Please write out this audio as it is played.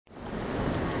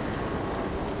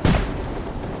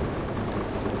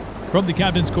From the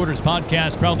Captain's Quarters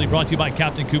podcast, proudly brought to you by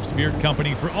Captain Coop's Beard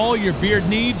Company. For all your beard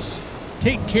needs,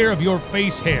 take care of your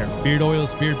face hair. Beard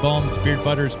oils, beard balms, beard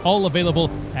butters, all available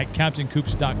at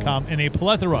CaptainCoops.com, and a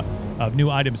plethora of new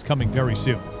items coming very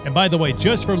soon. And by the way,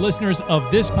 just for listeners of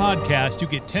this podcast, you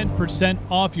get 10%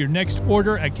 off your next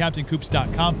order at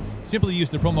CaptainCoops.com. Simply use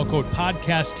the promo code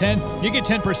podcast10. You get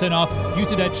 10% off.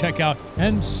 Use it at checkout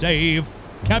and save.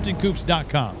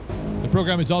 CaptainCoops.com. The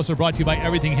program is also brought to you by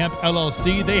Everything Hemp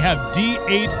LLC. They have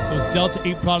D8, those Delta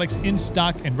 8 products in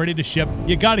stock and ready to ship.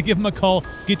 You got to give them a call.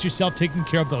 Get yourself taken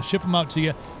care of. They'll ship them out to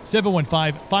you.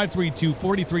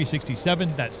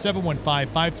 715-532-4367. That's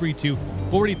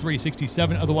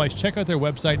 715-532-4367. Otherwise, check out their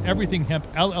website,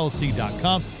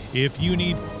 everythinghempllc.com. If you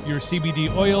need your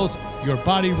CBD oils, your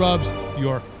body rubs,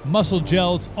 your muscle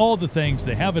gels, all the things,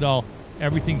 they have it all.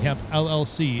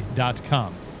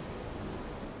 everythinghempllc.com.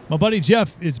 My buddy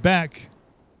Jeff is back,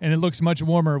 and it looks much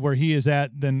warmer where he is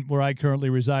at than where I currently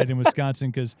reside in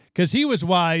Wisconsin, because he was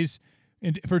wise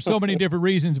for so many different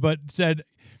reasons, but said,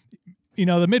 you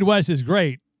know, the Midwest is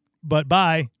great, but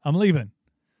bye, I'm leaving.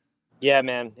 Yeah,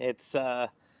 man. It's kind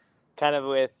of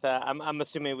with, I'm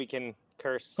assuming we can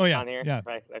curse on here. Yeah.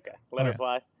 Right. Okay. Let her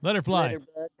fly. Let her fly.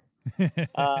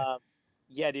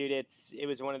 Yeah, dude, it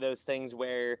was one of those things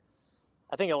where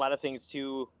I think a lot of things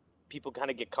too, people kind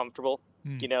of get comfortable.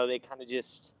 You know, they kind of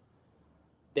just,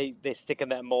 they stick in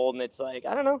that mold, and it's like,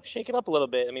 I don't know, shake it up a little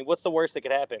bit. I mean, what's the worst that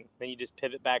could happen? Then you just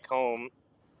pivot back home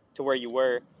to where you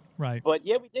were. Right. But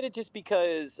yeah, we did it just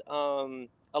because a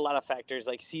lot of factors,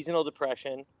 like seasonal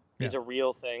depression is a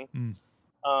real thing.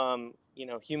 You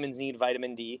know, humans need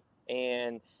vitamin D,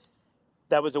 and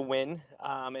that was a win.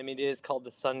 I mean, it is called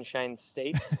the Sunshine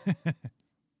State.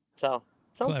 So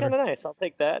sounds kind of nice. I'll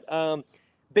take that.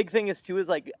 Big thing is too is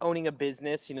like owning a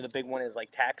business. You know, the big one is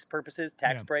like tax purposes,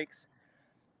 tax breaks.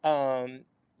 You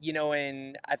know,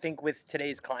 and I think with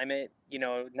today's climate, you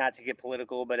know, not to get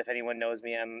political, but if anyone knows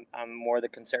me, I'm more the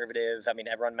conservative. I mean,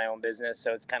 I run my own business,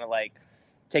 so it's kind of like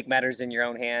take matters in your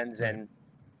own hands. And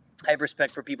I have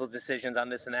respect for people's decisions on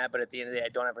this and that, but at the end of the day, I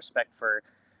don't have respect for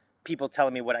people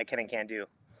telling me what I can and can't do.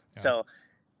 Yeah. So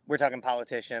we're talking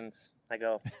politicians. I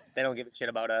go, they don't give a shit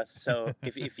about us. So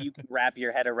if you can wrap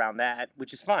your head around that,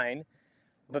 which is fine,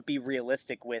 but be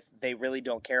realistic with, they really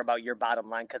don't care about your bottom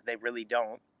line, because they really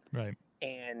don't. Right.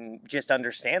 And just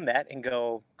understand that and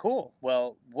go, cool.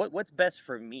 Well, what's best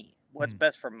for me? What's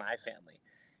best for my family?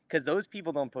 Because those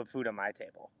people don't put food on my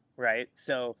table, right?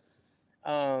 So,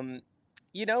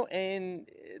 you know, and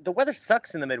the weather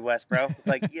sucks in the Midwest, bro.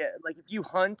 Like, yeah, like if you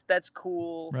hunt, that's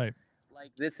cool. Right.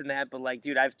 Like this and that, but like,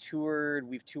 dude,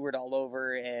 we've toured all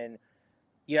over, and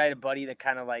you know, I had a buddy that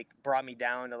kind of like brought me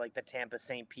down to like the Tampa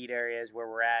St. Pete areas where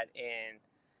we're at, and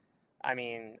I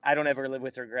mean, I don't ever live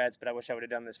with regrets, but I wish I would have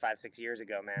done this 5-6 years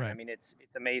ago, man. Right. I mean, it's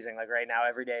amazing. Like right now,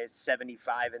 every day is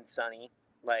 75 and sunny.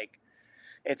 Like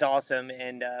it's awesome,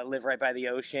 and live right by the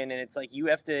ocean, and it's like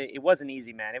it wasn't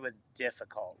easy, man. It was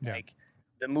difficult. Yeah. Like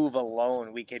the move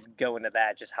alone, we could go into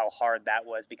that, just how hard that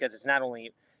was, because it's not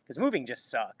only because moving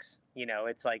just sucks. You know,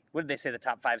 it's like, what did they say? The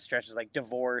top 5 stresses, like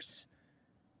divorce,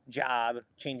 job,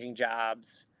 changing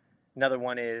jobs. Another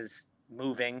one is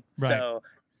moving. Right. So,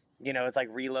 you know, it's like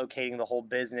relocating the whole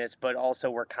business, but also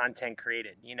we're content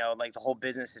created, you know, like the whole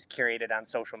business is curated on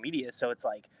social media. So it's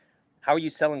like, how are you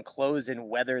selling clothes in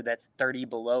weather that's 30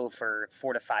 below for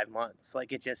 4 to 5 months?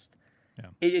 Like it just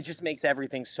makes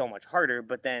everything so much harder.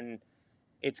 But then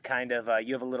it's kind of,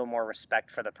 you have a little more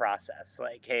respect for the process.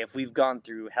 Like, hey, if we've gone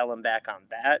through hell and back on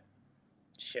that,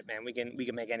 shit, man, we can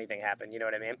make anything happen. You know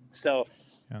what I mean? So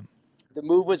the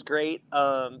move was great.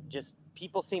 Just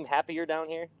people seem happier down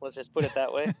here. Let's just put it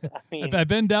that way. I mean, I've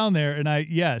been down there, and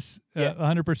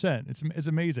 100%. It's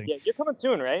amazing. Yeah, you're coming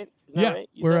soon, right? Isn't that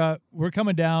right? We're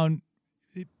coming down.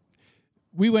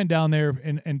 We went down there,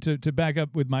 and to back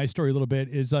up with my story a little bit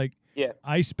is like,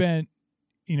 I spent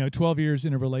 12 years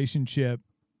in a relationship,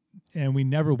 and we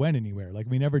never went anywhere. Like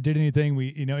we never did anything.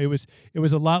 It was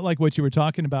a lot like what you were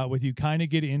talking about, with you kind of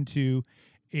get into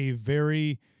a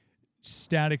very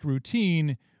static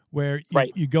routine where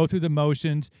you go through the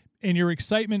motions, and your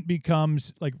excitement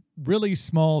becomes like really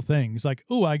small things. Like,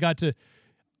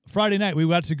 Friday night, we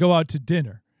got to go out to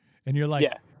dinner, and you're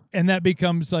like, and that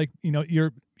becomes like,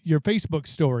 your Facebook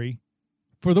story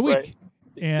for the week. Right.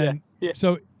 And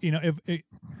so,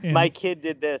 my kid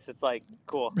did this. It's like,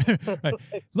 cool. Right.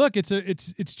 Look,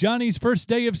 it's Johnny's first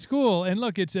day of school, and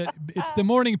look, it's the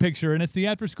morning picture, and it's the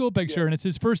after school picture, and it's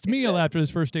his first meal after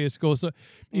his first day of school. So,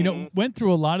 went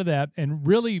through a lot of that, and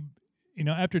really,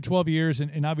 after 12 years,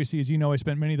 and obviously, as you know, I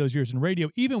spent many of those years in radio,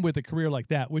 even with a career like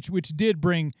that, which did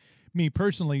bring me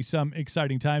personally some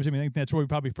exciting times. I mean, I think that's where we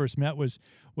probably first met was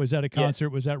at a concert,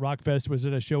 was at Rockfest, was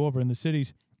at a show over in the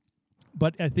cities.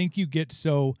 But I think you get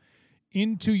so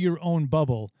into your own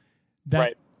bubble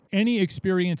that any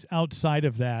experience outside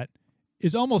of that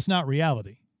is almost not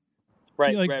reality.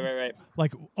 Right, like, right.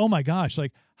 Like, oh my gosh,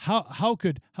 like how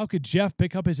could Jeff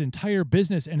pick up his entire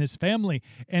business and his family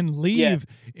and leave?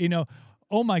 You know,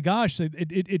 oh my gosh,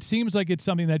 it seems like it's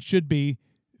something that should be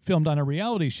filmed on a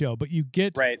reality show, but you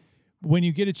get when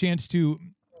you get a chance to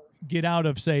get out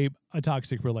of, say, a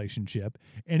toxic relationship,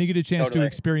 and you get a chance to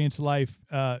experience life,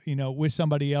 you know, with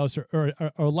somebody else, or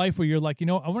life where you're like, you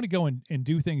know, I want to go and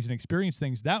do things and experience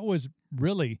things. That was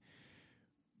really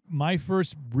my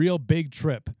first real big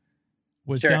trip.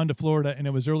 Was down to Florida, and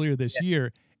it was earlier this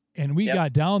year, and we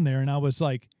got down there, and I was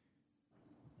like,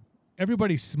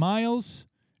 everybody smiles,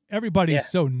 everybody's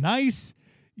so nice,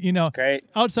 you know.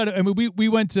 Outside of, I mean, we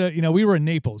went to, you know, we were in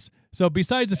Naples, so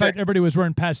besides the fact everybody was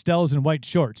wearing pastels and white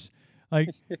shorts, like,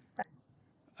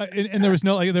 and there was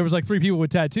no, like, there was like 3 people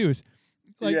with tattoos,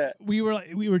 like we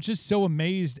were just so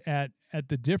amazed at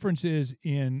the differences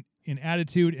in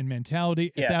attitude and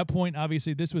mentality. At that point,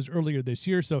 obviously, this was earlier this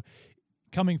year, so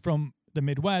coming from the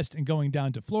Midwest and going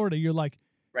down to Florida, you're like,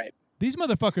 these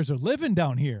motherfuckers are living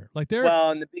down here. Like they're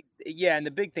and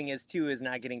the big thing is too is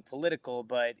not getting political,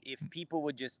 but if people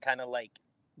would just kind of like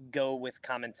go with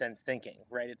common sense thinking,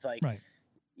 right? It's like,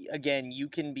 again, you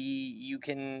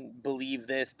can believe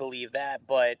this, believe that,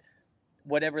 but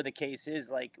whatever the case is,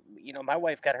 like, you know, my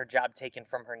wife got her job taken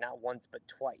from her not once but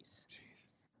twice.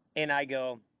 And I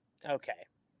go, okay.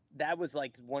 That was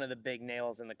like one of the big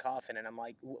nails in the coffin. And I'm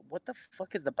like, what the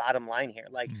fuck is the bottom line here?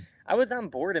 Like, I was on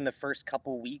board in the first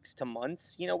couple weeks to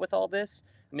months, you know, with all this.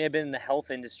 I mean, I've been in the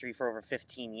health industry for over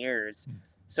 15 years.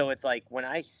 So it's like when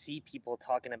I see people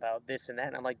talking about this and that,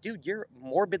 and I'm like, dude, you're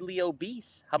morbidly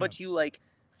obese. How about you like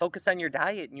focus on your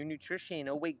diet and your nutrition?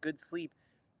 Oh, wait, good sleep.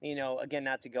 You know, again,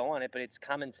 not to go on it, but it's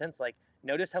common sense. Like,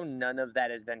 notice how none of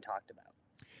that has been talked about.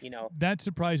 You know, that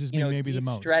surprises me maybe the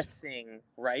most. Stressing,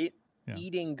 right?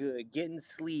 Eating good, getting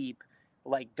sleep,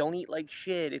 like don't eat like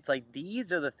shit. It's like these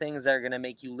are the things that are going to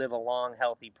make you live a long,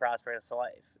 healthy, prosperous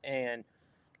life. And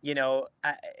you know,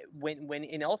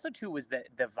 and also too was the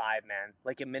vibe, man.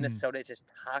 Like in Minnesota, it's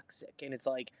just toxic, and it's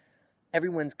like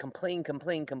everyone's complain.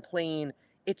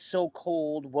 It's so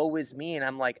cold. Woe is me. And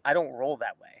I'm like, I don't roll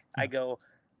that way. I go,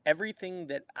 everything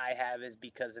that I have is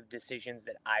because of decisions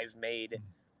that I've made.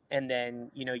 And then,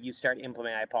 you know, you start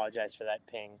implementing. I apologize for that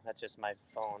ping. That's just my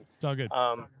phone. It's all good.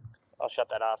 I'll shut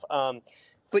that off.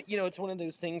 But, you know, it's one of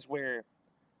those things where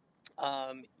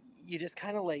you just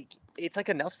kind of like, it's like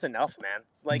enough's enough, man.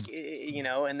 Like, you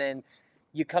know, and then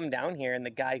you come down here and the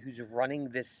guy who's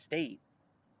running this state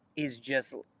is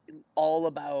just all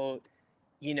about,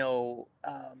 you know,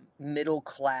 middle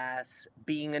class,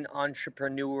 being an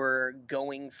entrepreneur,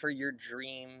 going for your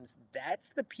dreams. That's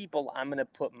the people I'm going to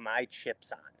put my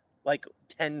chips on. Like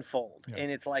tenfold.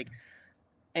 And it's like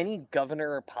any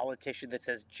governor or politician that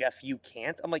says, Jeff, you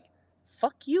can't. I'm like,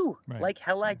 fuck you. Like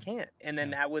hell I can't. And then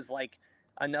that was like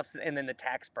enough. And then the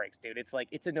tax breaks, dude. It's like,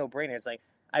 it's a no brainer. It's like,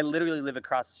 I literally live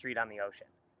across the street on the ocean.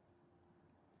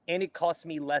 And it costs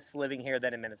me less living here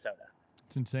than in Minnesota.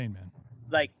 It's insane, man.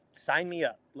 Like, sign me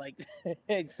up. Like,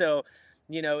 so,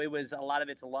 you know, it was a lot of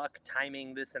it's luck,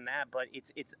 timing, this and that, but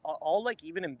it's all like,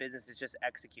 even in business, it's just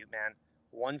execute, man.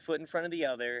 One foot in front of the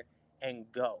other and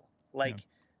go. Like,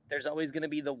 there's always going to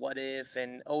be the what if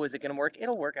and, oh, is it going to work?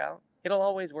 It'll work out. It'll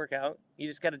always work out. You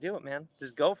just got to do it, man.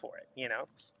 Just go for it, you know?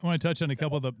 I want to touch on a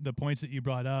couple of the points that you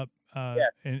brought up.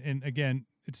 And again,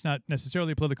 it's not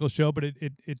necessarily a political show, but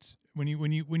it's when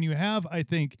you have, I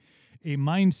think, a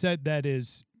mindset that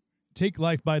is take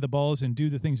life by the balls and do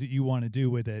the things that you want to do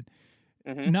with it.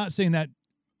 Not saying that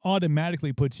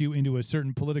automatically puts you into a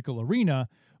certain political arena,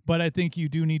 but I think you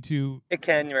do need to. It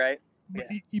can, right?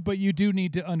 But you do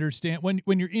need to understand when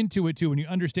you're into it too, when you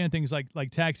understand things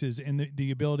like taxes and the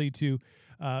ability to,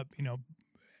 you know,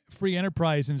 free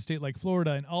enterprise in a state like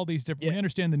Florida and all these different. When you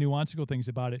understand the nuanceical things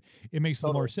about it, it makes a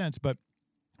little more sense. But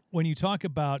when you talk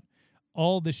about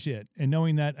all the shit and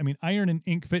knowing that, I mean, Iron and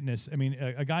Ink Fitness, I mean,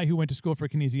 a guy who went to school for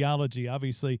kinesiology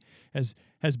obviously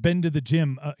has been to the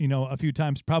gym, you know, a few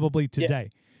times probably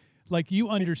today. Like you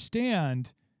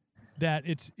understand that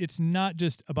it's not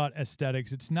just about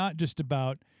aesthetics. It's not just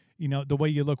about, you know, the way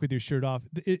you look with your shirt off.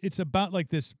 It's about like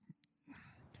this.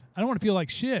 I don't want to feel like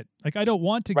shit. Like I don't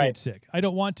want to get sick. I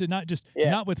don't want to not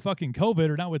with fucking COVID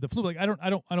or not with the flu. Like I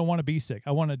don't want to be sick.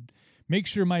 I want to make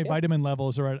sure my vitamin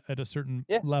levels are at a certain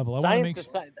level. I want to make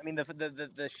sure. I mean,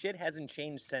 the shit hasn't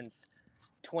changed since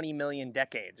 20 million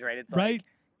decades, right? It's like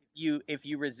if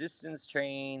you resistance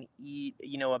train, eat,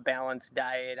 a balanced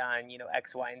diet on,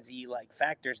 X, Y, and Z like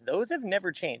factors, those have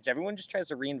never changed. Everyone just tries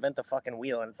to reinvent the fucking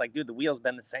wheel, and it's like, dude, the wheel's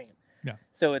been the same. Yeah.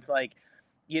 So it's like,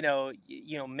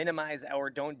 minimize or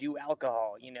don't do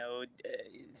alcohol,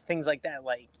 things like that.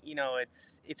 Like,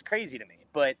 it's crazy to me.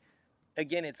 But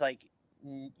again, it's like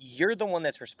you're the one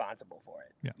that's responsible for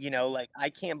it. Yeah. Like I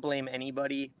can't blame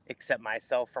anybody except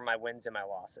myself for my wins and my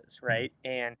losses, right?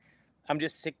 And I'm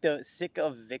just sick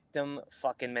of victim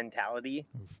fucking mentality.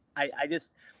 Oof.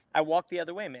 I walk the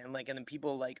other way, man. Like, and then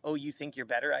people like, oh, you think you're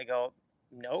better? I go,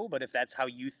 no, but if that's how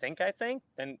you think I think,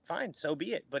 then fine, so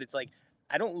be it. But it's like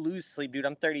I don't lose sleep, dude.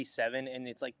 I'm 37, and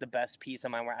it's like the best peace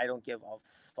of mind where I don't give a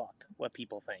fuck what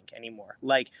people think anymore.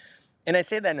 Like, and I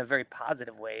say that in a very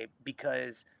positive way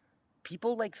because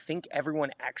people like think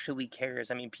everyone actually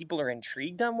cares. I mean, people are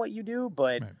intrigued on what you do,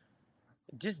 but Right.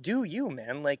 just do you,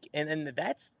 man. Like, and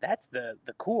that's the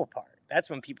cool part. That's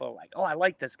when people are like, oh, I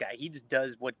like this guy. He just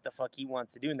does what the fuck he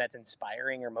wants to do, and that's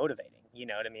inspiring or motivating. You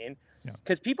know what I mean? Yeah.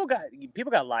 Because people got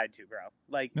lied to, bro.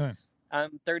 Like, Yeah.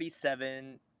 I'm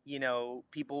 37.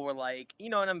 People were like,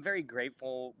 and I'm very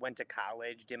grateful. Went to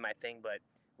college, did my thing, but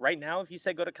right now, if you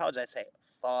say go to college, I say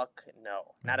fuck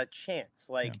no, not a chance.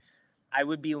 Like, I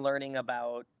would be learning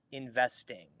about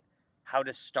investing, how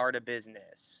to start a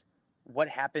business, what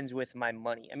happens with my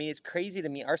money. I mean, it's crazy to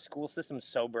me. Our school system's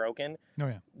so broken Oh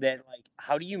yeah. that, like,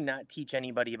 how do you not teach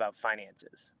anybody about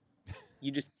finances?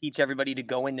 You just teach everybody to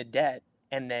go into debt,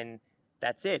 and then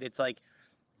that's it. It's like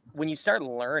when you start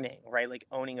learning, right? Like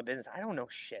owning a business. I don't know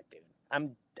shit, dude.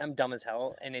 I'm dumb as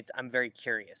hell, and I'm very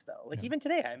curious though. Like even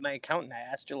today, my accountant, I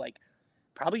asked her like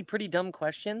probably pretty dumb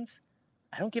questions.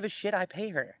 I don't give a shit. I pay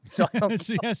her, so I don't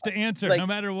She has to answer like, no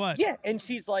matter what. yeah, and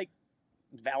she's like,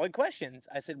 valid questions.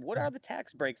 I said, what are the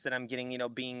tax breaks that I'm getting,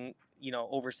 being,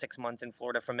 over 6 months in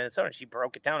Florida from Minnesota? She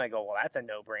broke it down. I go, well, that's a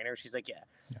no-brainer. She's like, yeah.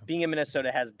 Being in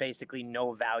Minnesota has basically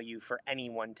no value for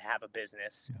anyone to have a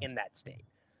business in that state.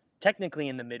 Technically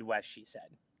in the Midwest, she said.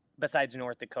 Besides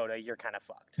North Dakota, you're kind of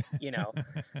fucked,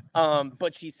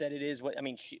 But she said it is what, I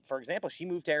mean, for example, she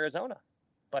moved to Arizona,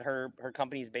 but her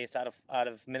company's based out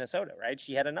of Minnesota, right?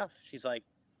 She had enough. She's like,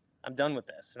 I'm done with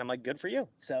this. And I'm like, good for you.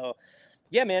 So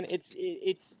yeah, man, it's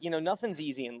nothing's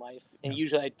easy in life. And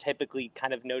usually I typically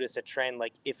kind of notice a trend.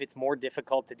 Like if it's more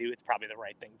difficult to do, it's probably the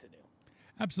right thing to do.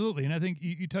 Absolutely. And I think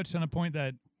you touched on a point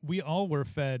that we all were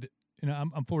fed,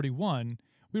 I'm 41.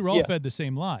 We were all fed the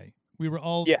same lie. We were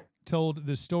all told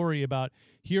the story about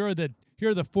here are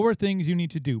the 4 things you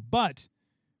need to do, but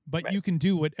you can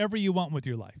do whatever you want with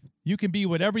your life. You can be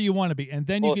whatever you want to be. And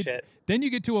then you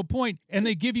get to a point and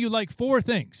they give you like 4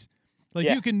 things. Like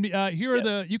you can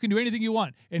you can do anything you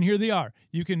want, and here they are.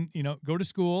 You can go to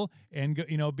school and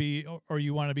go, be, or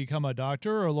you want to become a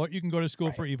doctor or a lawyer. You can go to school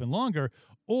for even longer,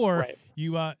 or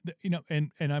you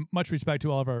and I'm much respect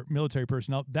to all of our military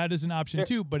personnel. That is an option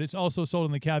too, but it's also sold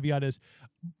in the caveat is,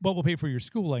 but we'll pay for your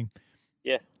schooling.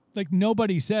 Yeah, like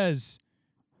nobody says,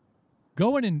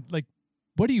 go in and like,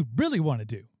 what do you really want to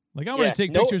do? Like I want to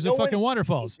take pictures of fucking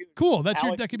waterfalls. Cool, that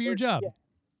could be your job.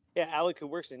 Yeah, Alec, who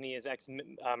works with me, is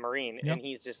ex-Marine, and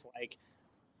he's just like,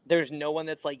 there's no one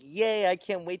that's like, yay, I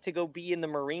can't wait to go be in the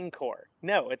Marine Corps.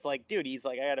 No, it's like, dude, he's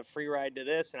like, I got a free ride to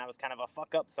this, and I was kind of a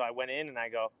fuck up, so I went in, and I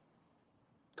go,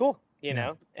 cool, you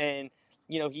know? And,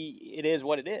 it is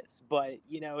what it is. But,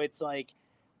 it's like,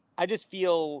 I just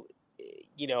feel,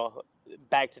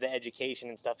 back to the education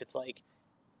and stuff, it's like,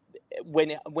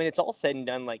 when it's all said and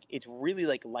done, like, it's really,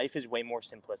 like, life is way more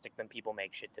simplistic than people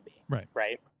make shit to be.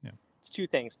 Right? Yeah. It's 2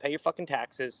 things. Pay your fucking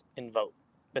taxes and vote.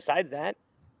 Besides that,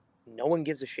 no one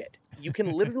gives a shit. You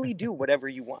can literally do whatever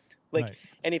you want. Like,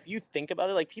 and if you think about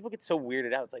it, like, people get so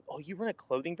weirded out. It's like, oh, you run a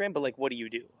clothing brand, but like, what do you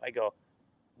do? I go,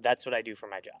 that's what I do for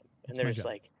my job. And they're just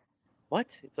like,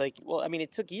 what? It's like, well, I mean,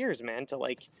 it took years, man, to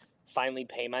like finally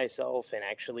pay myself and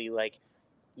actually like,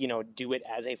 do it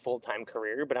as a full-time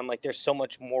career. But I'm like, there's so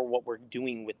much more what we're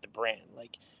doing with the brand.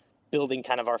 Like building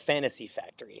kind of our fantasy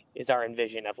factory is our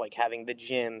envision of like having the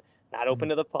gym, not open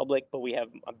to the public, but we have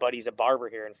a buddy's a barber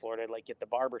here in Florida, like get the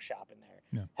barber shop in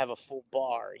there, have a full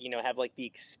bar, have like the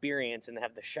experience and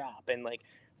have the shop, and like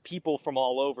people from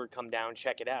all over come down,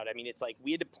 check it out. I mean, it's like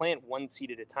we had to plant one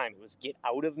seed at a time. It was get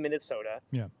out of Minnesota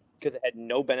because it had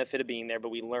no benefit of being there, but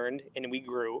we learned and we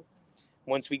grew.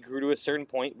 Once we grew to a certain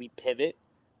point, we pivot,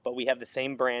 but we have the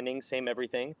same branding, same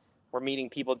everything. We're meeting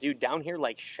people, dude, down here,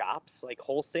 like shops, like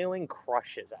wholesaling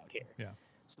crushes out here. Yeah.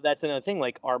 So that's another thing.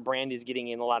 Like our brand is getting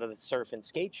in a lot of the surf and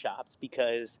skate shops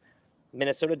because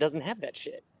Minnesota doesn't have that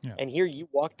shit. Yeah. And here you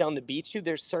walk down the beach, dude,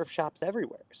 there's surf shops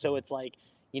everywhere. So it's like,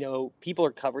 people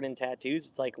are covered in tattoos.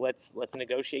 It's like, let's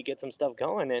negotiate, get some stuff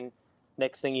going. And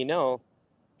next thing you know,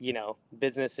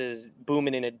 business is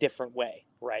booming in a different way,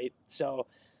 right? So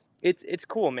it's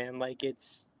cool, man. Like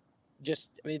it's just,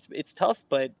 I mean, it's tough,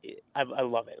 but I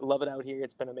love it. I love it out here.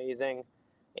 It's been amazing,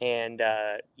 and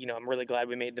I'm really glad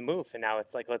we made the move. And now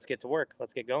it's like, let's get to work.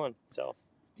 Let's get going. So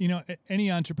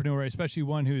Any entrepreneur, especially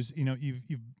one who's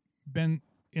you've been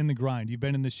in the grind, you've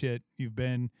been in the shit, you've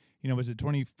been was it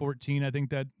 2014? I think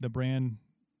that the brand.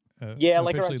 Yeah,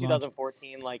 like around officially launched.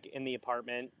 2014, like in the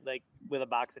apartment, like with a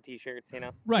box of T-shirts,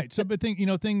 Right. So, but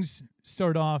things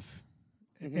start off,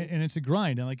 Mhm. and it's a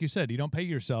grind. And like you said, you don't pay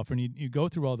yourself, and you go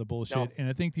through all the bullshit. No. And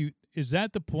I think is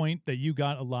that the point that you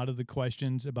got a lot of the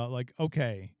questions about, like,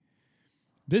 okay,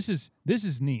 this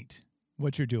is neat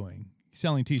what you're doing,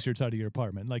 selling T-shirts out of your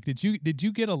apartment. Like, did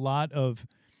you get a lot of,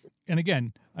 and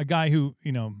again, a guy who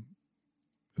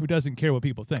who doesn't care what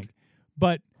people think,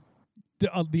 but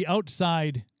the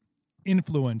outside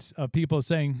influence of people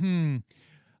saying,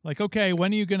 like, okay,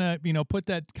 when are you gonna, put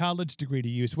that college degree to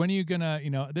use? When are you gonna,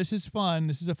 this is fun,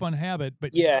 this is a fun habit,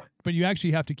 but Yeah. but you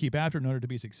actually have to keep after it in order to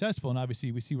be successful. And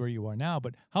obviously, we see where you are now.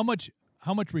 But how much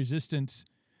resistance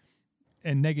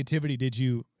and negativity did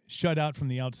you shut out from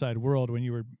the outside world when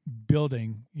you were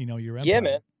building, your empire? Yeah,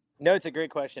 man. No, it's a great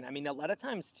question. I mean, a lot of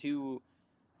times too,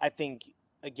 I think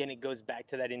again it goes back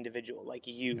to that individual, like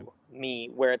you, me,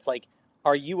 where it's like,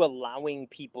 are you allowing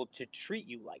people to treat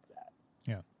you like that?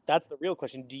 Yeah. That's the real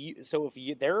question. So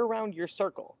if they're around your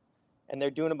circle and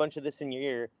they're doing a bunch of this in your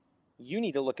ear, you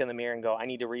need to look in the mirror and go, I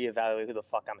need to reevaluate who the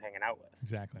fuck I'm hanging out with.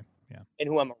 Exactly. Yeah. And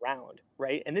who I'm around,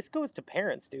 right? And this goes to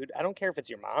parents, dude. I don't care if it's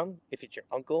your mom, if it's your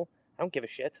uncle. I don't give a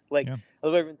shit. Like, Yeah.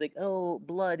 everyone's like, oh,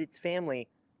 blood, it's family.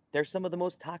 They're some of the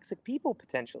most toxic people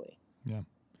potentially. Yeah.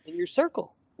 In your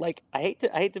circle. Like, I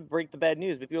hate to break the bad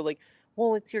news, but people are like,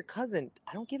 well, it's your cousin.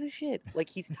 I don't give a shit.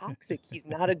 Like, he's toxic. He's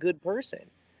not a good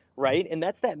person. Right. And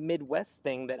that's that Midwest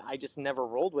thing that I just never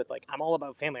rolled with. Like, I'm all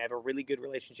about family. I have a really good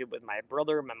relationship with my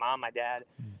brother, my mom, my dad.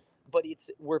 But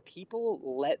it's where people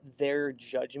let their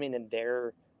judgment and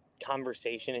their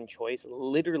conversation and choice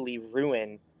literally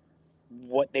ruin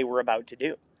what they were about to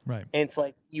do. Right. And it's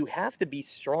like, you have to be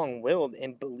strong-willed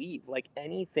and believe, like,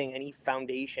 anything, any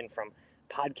foundation from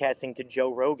podcasting to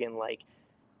Joe Rogan, like,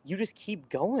 you just keep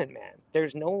going, man.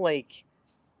 There's no, like,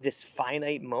 this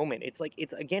finite moment. It's like,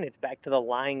 it's back to the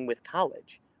line with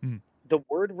college. The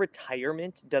word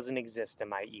retirement doesn't exist in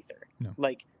my ether. No.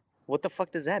 Like, what the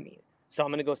fuck does that mean? So I'm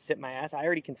going to go sit my ass. I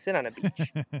already can sit on a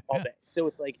beach all day. So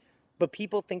it's like, but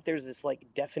people think there's this, like,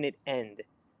 definite end.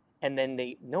 And then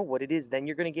they know what it is. Then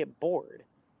you're going to get bored.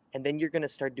 And then you're going to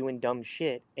start doing dumb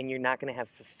shit. And you're not going to have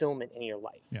fulfillment in your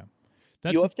life. Yeah.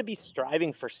 You have to be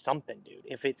striving for something, dude.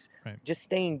 If it's just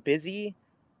staying busy,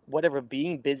 whatever,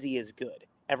 being busy is good.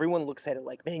 Everyone looks at it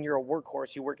like, man, you're a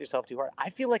workhorse. You work yourself too hard.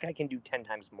 I feel like I can do 10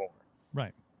 times more.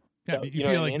 Right. Yeah. So, you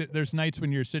feel like there's nights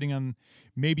when you're sitting on,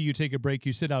 maybe you take a break,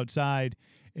 you sit outside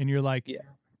and you're like,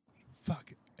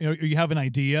 fuck, you have an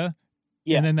idea.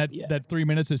 Yeah. And then that 3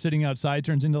 minutes of sitting outside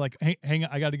turns into like, hey, hang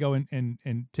on, I got to go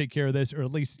and take care of this, or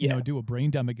at least, do a brain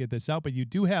dump and get this out. But you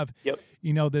do have,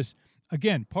 this,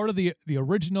 again, part of the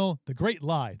original, the great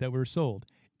lie that we're sold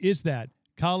is that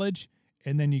college,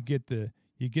 and then you get the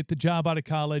job out of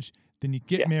college, then you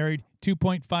get married,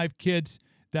 2.5 kids,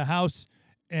 the house,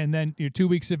 and then your 2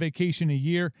 weeks of vacation a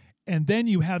year, and then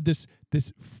you have this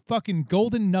fucking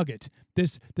golden nugget,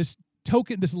 this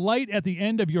token, this light at the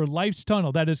end of your life's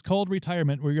tunnel that is called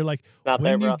retirement, where you're like,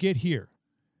 you get here,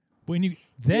 when you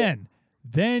then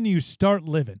you start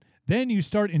living. Then you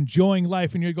start enjoying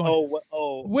life, and you're going,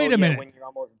 wait a minute. When you're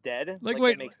almost dead? Like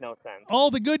wait, that makes no sense.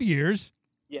 All the good years.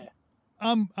 Yeah.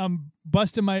 I'm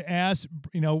busting my ass,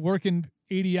 working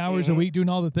 80 hours a week, doing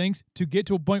all the things to get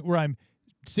to a point where I'm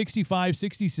 65,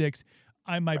 66.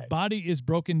 My body is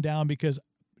broken down because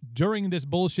during this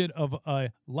bullshit of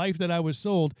a life that I was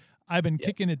sold, I've been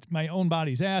kicking my own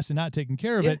body's ass and not taking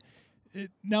care of it.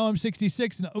 Now I'm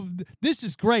 66. And this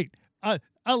is great. I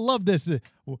love this.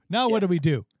 Now what do we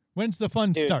do? When's the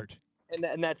fun start?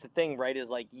 And that's the thing, right? Is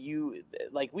like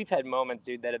we've had moments,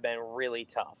 dude, that have been really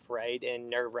tough, right? And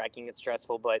nerve-wracking and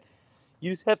stressful, but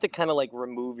you just have to kind of like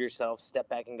remove yourself, step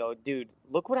back and go, dude,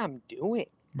 look what I'm doing.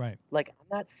 Right. Like,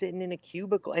 I'm not sitting in a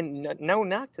cubicle, and no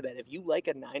knock to that. If you like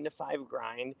a 9-to-5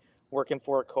 grind, working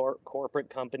for a corporate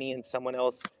company and someone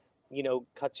else,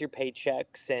 cuts your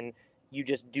paychecks and you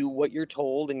just do what you're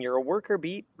told and you're a worker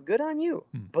bee, good on you.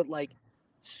 But like,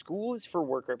 school is for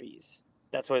worker bees.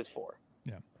 That's what it's for.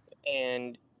 Yeah.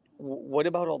 And what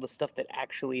about all the stuff that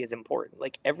actually is important?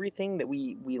 Like, everything that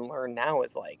we learn now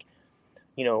is like,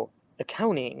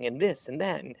 accounting and this and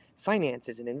that and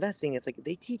finances and investing. It's like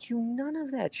they teach you none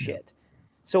of that shit.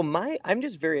 So I'm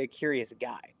just very a curious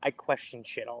guy. I question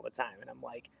shit all the time, and I'm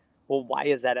like, well, why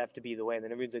does that have to be the way? And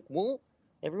then everyone's like, well,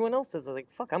 everyone else says, like,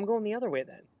 fuck, I'm going the other way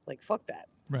then. Like, fuck that,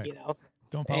 Right. you know?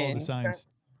 Don't follow the And it's not, signs.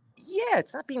 yeah,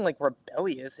 it's not being like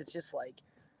rebellious. It's just like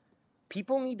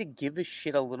people need to give a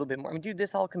shit a little bit more. I mean, dude,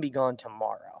 this all can be gone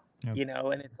tomorrow, Yep. you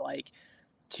know? And it's like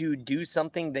to do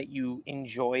something that you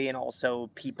enjoy and also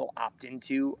people opt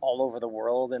into all over the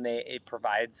world, and it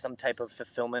provides some type of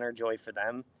fulfillment or joy for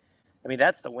them. I mean,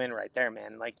 that's the win right there,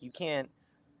 man. Like, you can't,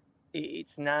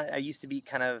 it's not, I used to be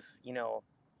kind of,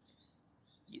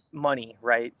 money,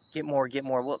 right? Get more, get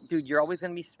more. Well, dude, you're always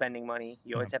going to be spending money.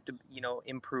 You always have to,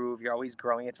 improve. You're always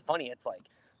growing. It's funny. It's like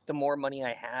the more money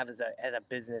I have as a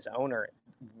business owner,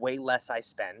 way less I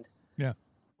spend. Yeah.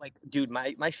 Like, dude,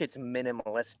 my shit's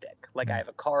minimalistic. Like, I Yeah. have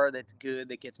a car that's good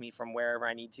that gets me from wherever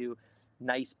I need to.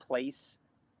 Nice place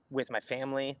with my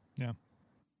family. Yeah.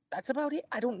 That's about it.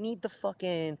 I don't need the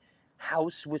fucking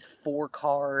house with 4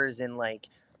 cars and like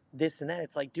this and that.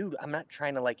 It's like, dude, I'm not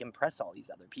trying to like impress all these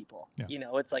other people. Yeah.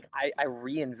 It's like I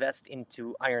reinvest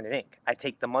into Iron and Ink. I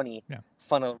take the money, Yeah.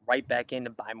 funnel right back in to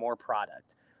buy more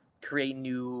product, create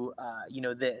new,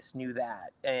 this, new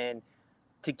that, and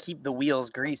to keep the wheels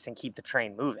greased and keep the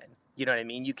train moving. You know what I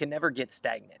mean? You can never get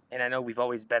stagnant. And I know we've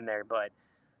always been there, but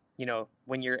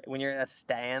when you're in a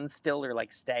standstill or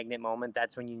like stagnant moment,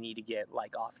 that's when you need to get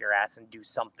like off your ass and do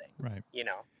something. Right. You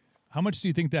know. How much do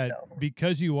you think that So,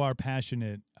 because you are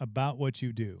passionate about what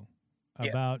you do, Yeah.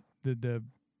 about the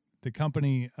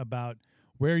company, about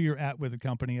where you're at with the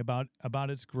company, about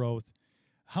its growth,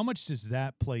 how much does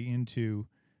that play into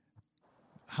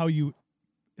how you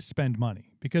spend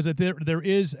money? Because there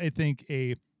is, I think,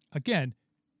 again,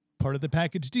 part of the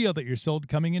package deal that you're sold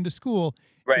coming into school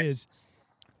Right. is,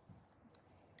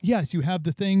 yes, you have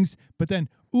the things, but then,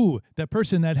 that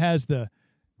person that has the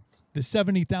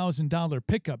 $70,000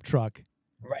 pickup truck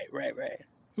Right.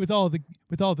 with all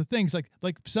the things,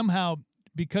 like somehow,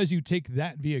 because you take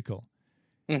that vehicle,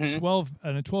 Mm-hmm.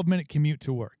 12-minute commute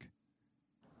to work,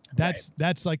 that's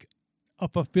like a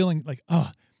fulfilling, like,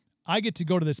 I get to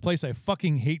go to this place I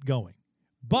fucking hate going,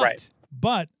 but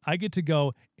I get to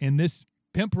go in this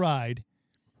pimp ride.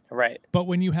 Right. But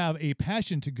when you have a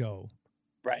passion to go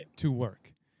Right. to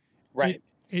work, Right.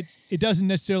 it doesn't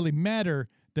necessarily matter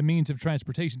the means of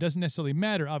transportation. It doesn't necessarily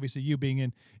matter, obviously, you being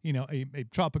in a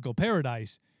tropical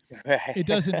paradise. Right. It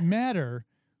doesn't matter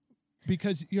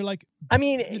because you're like, I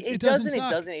mean, it it doesn't doesn't. It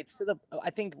suck. doesn't. It's to the. I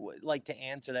think like to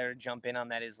answer that or jump in on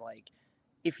that is like,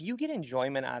 if you get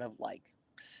enjoyment out of like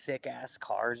sick ass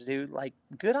cars, dude, like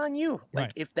good on you. Like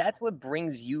Right. if that's what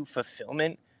brings you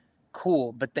fulfillment,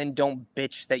 cool. But then don't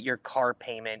bitch that your car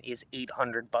payment is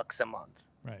 $800 a month.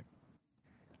 Right.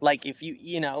 Like if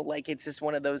like it's just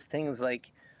one of those things.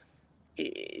 Like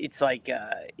it's like,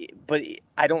 but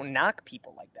I don't knock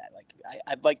people like that. Like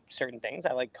I like certain things.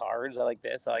 I like cars. I like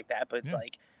this. I like that. But it's Yeah.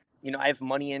 like, I have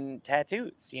money in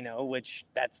tattoos. Which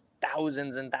that's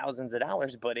thousands and thousands of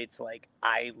dollars. But it's like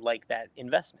I like that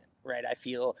investment, right? I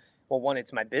feel well. One,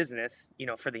 it's my business,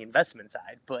 for the investment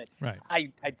side. But Right.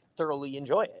 I thoroughly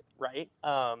enjoy it, right?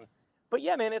 But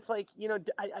yeah, man, it's like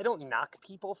I don't knock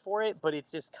people for it, but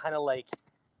it's just kind of like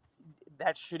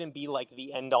that shouldn't be like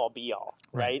the end all be all,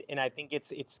 right? And I think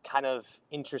it's kind of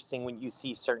interesting when you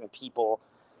see certain people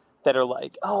that are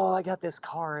like, "Oh, I got this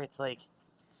car." It's like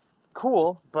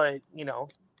cool, but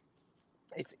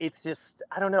it's just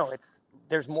I don't know.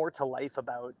 There's more to life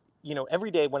about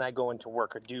every day when I go into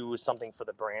work or do something for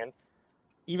the brand,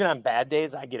 even on bad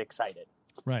days, I get excited.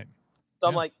 Right. So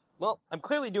I'm Yeah. like, well, I'm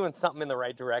clearly doing something in the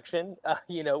right direction,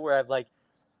 where I'm like,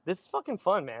 this is fucking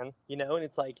fun, man, and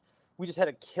it's like, we just had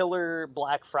a killer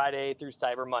Black Friday through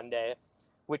Cyber Monday,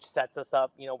 which sets us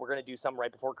up, we're going to do something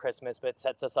right before Christmas, but it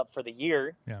sets us up for the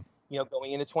year, Yeah.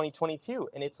 Going into 2022.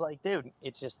 And it's like, dude,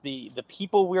 it's just the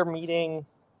people we're meeting,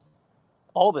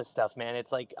 all this stuff, man.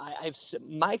 It's like,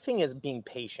 my thing is being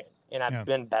patient, and I've Yeah.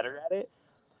 been better at it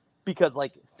because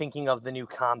like thinking of the new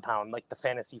compound, like the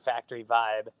Fantasy Factory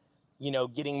vibe,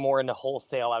 getting more into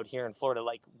wholesale out here in Florida.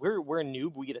 Like we're a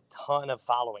noob. We get a ton of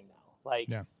following now. Like,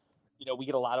 Yeah. we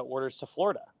get a lot of orders to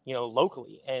Florida,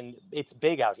 locally, and it's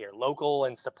big out here. Local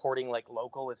and supporting like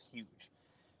local is huge.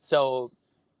 So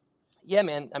yeah,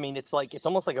 man. I mean, it's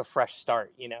almost like a fresh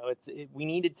start. We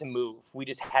needed to move. We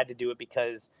just had to do it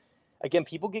because, again,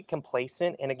 people get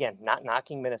complacent. And again, not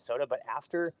knocking Minnesota, but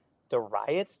after the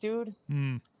riots, dude,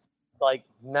 Mm. it's like,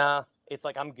 nah. It's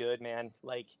like I'm good, man.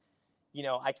 Like,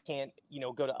 I can't,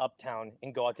 go to Uptown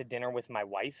and go out to dinner with my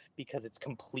wife because it's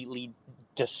completely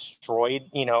destroyed.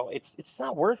 It's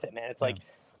not worth it, man. It's Yeah. like,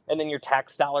 and then your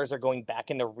tax dollars are going back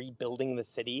into rebuilding the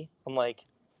city. I'm like,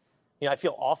 I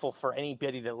feel awful for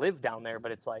anybody that live down there,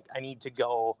 but it's like, I need to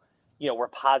go, where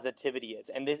positivity is.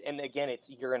 And again, it's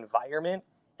your environment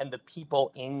and the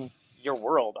people in your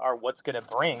world are what's going to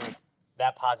bring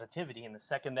that positivity. And the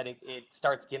second that it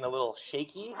starts getting a little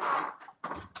shaky,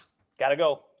 gotta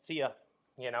go. See ya,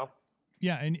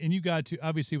 Yeah. And you got to,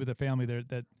 obviously with a family there,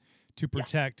 that to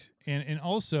protect and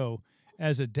also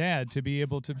as a dad to be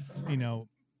able to,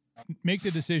 make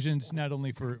the decisions not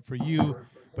only for you,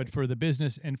 but for the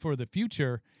business and for the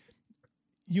future.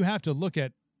 You have to look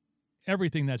at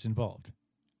everything that's involved.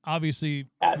 Obviously,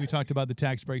 we talked about the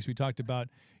tax breaks. We talked about,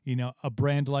 a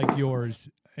brand like yours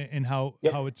and how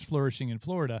it's flourishing in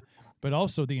Florida, but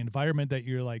also the environment that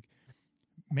you're like,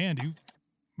 man,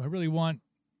 I really want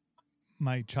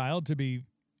my child to be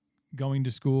going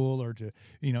to school or to,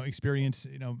 experience,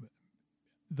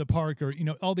 the park or,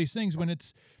 all these things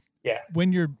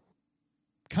when you're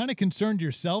kind of concerned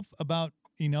yourself about,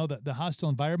 the hostile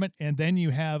environment. And then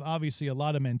you have obviously a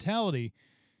lot of mentality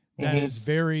that is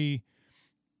very,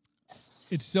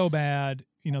 it's so bad,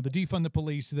 the defund the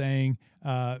police thing.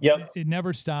 It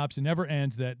never stops. It never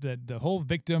ends. That the whole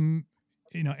victim,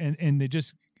 and they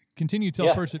just continue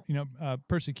to tell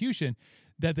persecution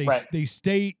that they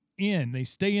stay in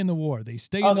the war. They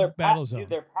stay in the battle zone.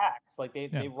 They're packs. Like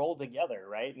they roll together.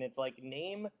 Right. And it's like,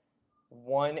 name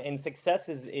one, and success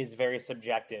is very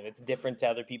subjective. It's different to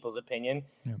other people's opinion,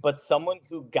 but someone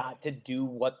who got to do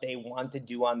what they want to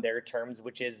do on their terms,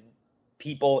 which is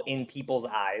people in people's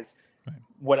eyes,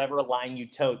 whatever line you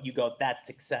tote, you go, that's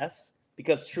success,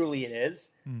 because truly it is.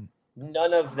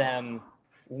 None of them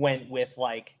went with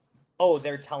like, oh,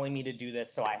 they're telling me to do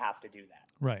this, so I have to do that.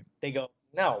 Right. They go,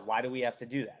 no, why do we have to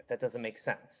do that? That doesn't make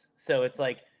sense. So it's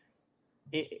like,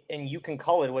 and you can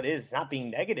call it what it is. It's not being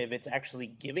negative. It's actually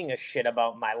giving a shit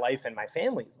about my life and my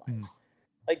family's life.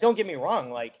 Like, don't get me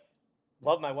wrong. Like,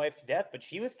 love my wife to death, but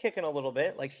she was kicking a little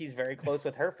bit. Like, she's very close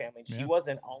with her family. She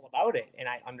wasn't all about it. And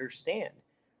I understand.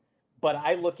 But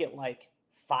I look at like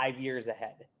 5 years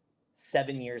ahead,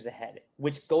 7 years ahead,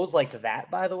 which goes like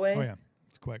that, by the way. Oh, yeah.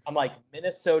 It's quick. I'm like,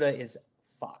 Minnesota is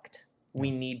fucked.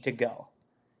 We need to go.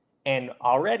 And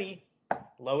already,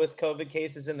 lowest COVID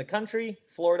cases in the country,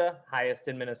 Florida, highest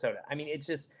in Minnesota. I mean, it's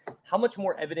just, how much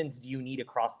more evidence do you need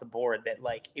across the board that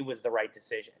like it was the right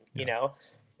decision, you know?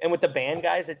 And with the band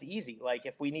guys, it's easy. Like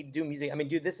if we need to do music, I mean,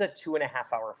 dude, this is a 2.5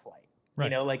 hour flight, you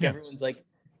know, like everyone's like,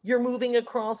 you're moving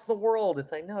across the world.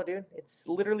 It's like, no, dude, it's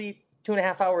literally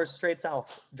 2.5 hours straight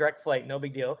south, direct flight, no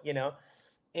big deal, you know?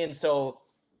 And so,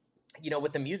 you know,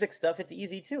 with the music stuff, it's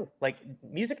easy too. Like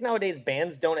music nowadays,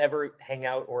 bands don't ever hang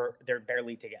out or they're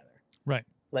barely together. Right.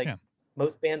 Like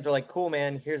most bands are like, cool,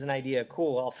 man, here's an idea.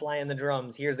 Cool. I'll fly in the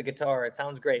drums. Here's the guitar. It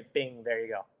sounds great. Bing. There you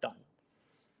go. Done.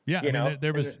 Yeah. I mean,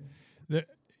 there was,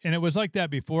 and it was like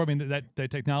that before. I mean, that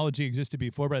technology existed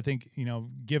before, but I think, you know,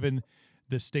 given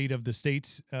the state of the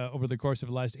states over the course of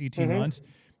the last 18 months,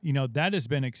 you know, that has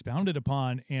been expounded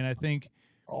upon. And I think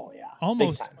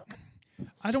almost,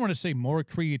 I don't want to say more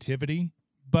creativity,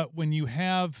 but when you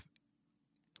have,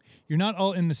 you're not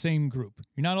all in the same group.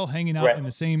 You're not all hanging out in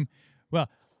the same, well,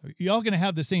 you're all going to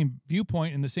have the same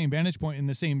viewpoint and the same vantage point and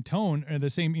the same tone or the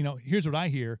same, you know, here's what I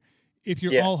hear. If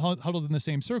you're all huddled in the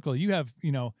same circle, you have,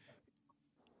 you know,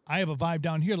 I have a vibe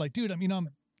down here. Like, dude, I mean,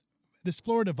 this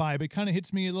Florida vibe, it kind of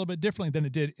hits me a little bit differently than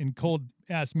it did in cold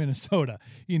ass Minnesota.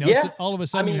 You know, so all of a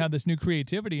sudden you have this new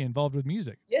creativity involved with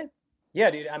music. Yeah,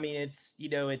 dude. I mean, it's, you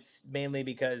know, it's mainly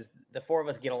because the four of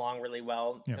us get along really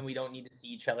well and we don't need to see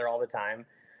each other all the time.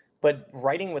 But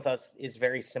writing with us is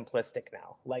very simplistic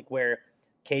now, like where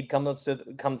Cade comes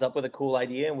up with a cool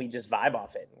idea and we just vibe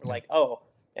off it. We're like, oh,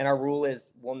 and our rule is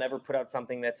we'll never put out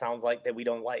something that sounds like that we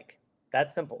don't like.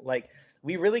 That's simple. Like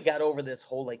we really got over this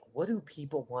whole, like, what do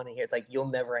people want to hear? It's like, you'll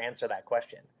never answer that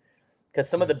question because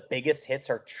some of the biggest hits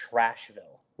are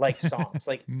Trashville, like songs,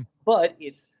 like, but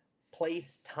it's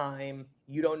place, time.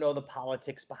 You don't know the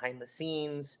politics behind the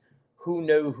scenes, who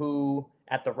knew who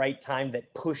at the right time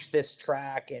that pushed this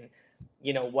track and,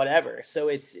 you know, whatever. So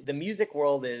it's the music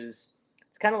world it's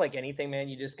kind of like anything, man.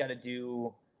 You just got to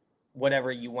do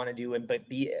whatever you want to do. But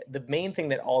the main thing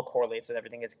that all correlates with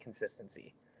everything is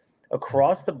consistency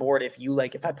across the board.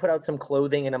 If I put out some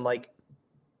clothing and I'm like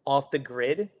off the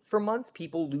grid for months,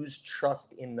 people lose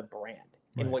trust in the brand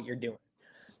and what you're doing.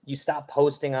 You stop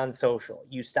posting on social,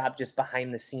 you stop just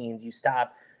behind the scenes, you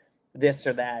stop this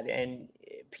or that. And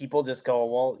people just go,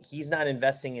 well, he's not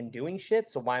investing in doing shit,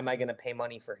 so why am I going to pay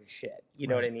money for his shit? You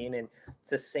know what I mean? And it's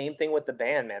the same thing with the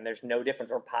band, man. There's no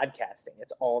difference. Or podcasting.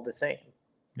 It's all the same.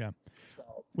 Yeah. So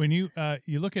when you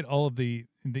look at all of the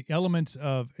elements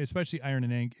of, especially Iron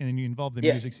and Ink, and then you involve the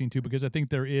music scene too, because I think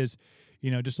there is, you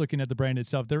know, just looking at the brand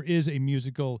itself, there is a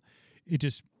musical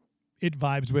it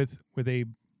vibes with a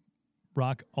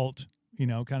rock alt,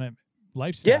 kind of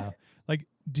lifestyle. Yeah. Like,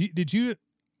 did you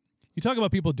talk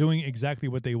about people doing exactly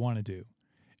what they want to do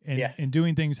and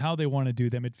doing things how they want to do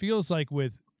them. It feels like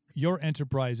with your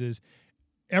enterprises,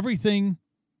 everything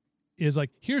is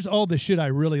like, here's all the shit I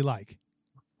really like.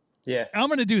 Yeah. I'm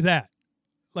going to do that.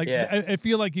 Like, Yeah. I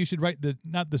feel like you should write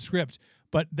not the script,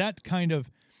 but that kind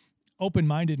of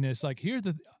open-mindedness. Like, here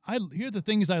are the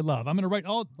things I love. I'm going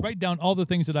to write down all the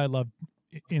things that I love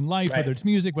in life, Right. whether it's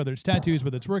music, whether it's tattoos,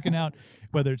 whether it's working out,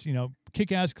 whether it's,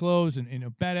 kick-ass clothes and,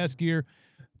 badass gear.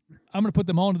 I'm going to put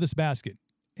them all into this basket.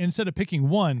 And instead of picking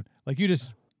one, like you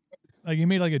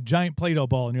made like a giant Play-Doh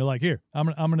ball and you're like, here, I'm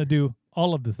going to do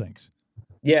all of the things.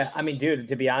 Yeah, I mean, dude,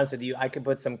 to be honest with you, I could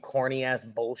put some corny ass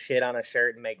bullshit on a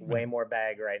shirt and make way more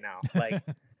bag right now. Like,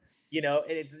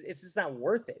 it's just not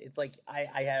worth it. It's like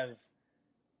I have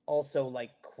also like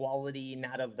quality,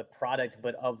 not of the product,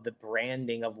 but of the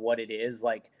branding of what it is.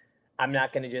 Like, I'm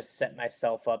not going to just set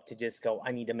myself up to just go,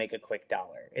 I need to make a quick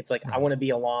dollar. It's like, I want to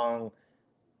be along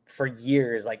for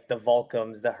years, like the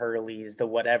Volcoms, the Hurleys, the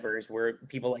whatevers, where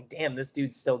people like, damn, this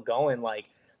dude's still going. Like,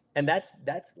 and that's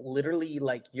literally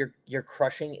like you're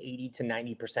crushing 80 to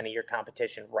 90% of your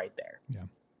competition right there. Yeah.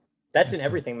 That's in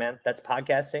everything, man. That's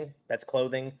podcasting, that's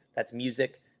clothing, that's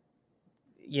music.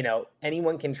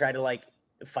 Anyone can try to like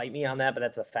fight me on that, but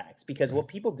that's a fact. Because what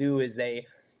people do is they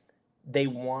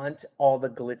want all the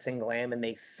glitz and glam, and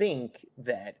they think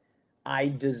that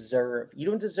you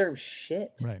don't deserve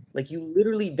shit. Right. Like, you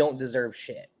literally don't deserve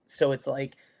shit. So it's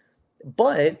like,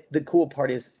 but the cool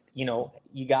part is,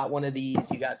 you got one of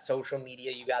these, you got social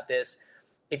media, you got this.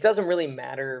 It doesn't really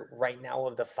matter right now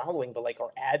of the following, but like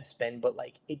our ad spend, but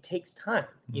like it takes time.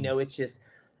 It's just,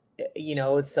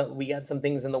 we got some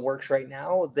things in the works right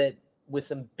now that with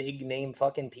some big name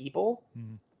fucking people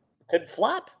could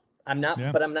flop.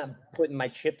 But I'm not putting my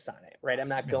chips on it, right? I'm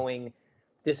not going,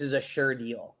 this is a sure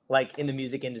deal. Like in the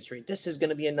music industry, this is going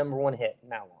to be a number one hit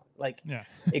now on. Like,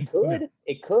 it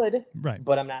could, right?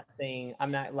 But I'm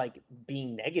not like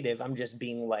being negative. I'm just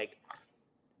being like,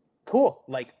 cool.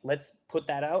 Like, let's put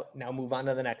that out. Now move on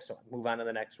to the next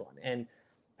one. And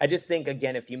I just think,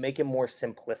 again, if you make it more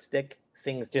simplistic,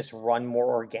 things just run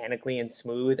more organically and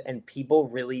smooth. And people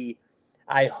really,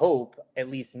 I hope,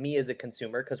 at least me as a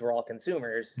consumer, because we're all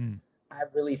consumers, I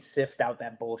really sift out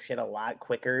that bullshit a lot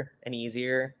quicker and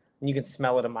easier. And you can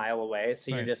smell it a mile away.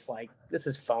 So you're just like, this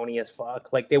is phony as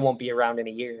fuck. Like, they won't be around in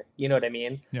a year. You know what I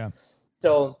mean? Yeah.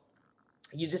 So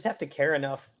you just have to care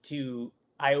enough to,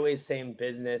 I always say in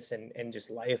business and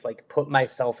just life, like, put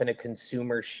myself in a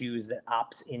consumer's shoes that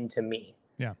opts into me.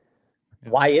 Yeah.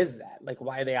 Why is that? Like,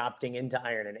 why are they opting into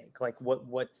Iron and Ink? Like,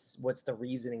 what's the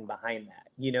reasoning behind that?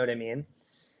 You know what I mean?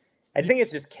 I think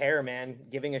it's just care, man,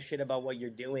 giving a shit about what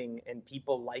you're doing, and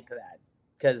people like that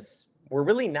because we're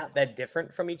really not that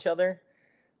different from each other.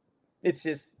 It's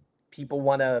just people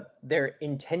their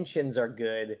intentions are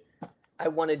good. I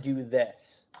want to do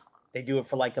this. They do it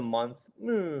for like a month.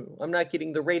 I'm not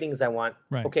getting the ratings I want.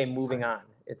 Right. Okay, moving on.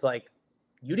 It's like,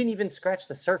 you didn't even scratch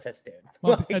the surface, dude.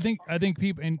 Well, I think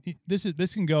people, and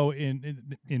this can go in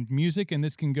music, and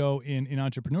this can go in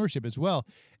entrepreneurship as well.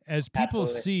 As people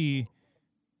see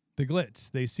the glitz,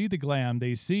 they see the glam,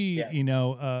 they see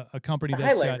a company that's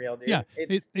highlight got reel,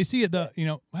 dude. They see it.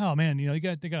 Wow, man, they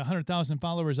got 100,000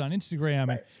 followers on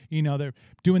Instagram, and they're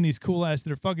doing these cool ass.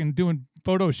 They're fucking doing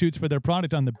photo shoots for their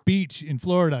product on the beach in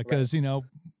Florida because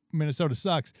Minnesota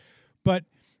sucks, but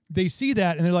they see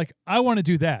that and they're like, I want to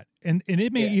do that. And they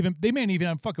may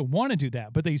even fucking want to do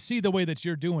that, but they see the way that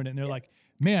you're doing it, and they're like,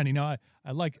 man, I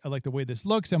like the way this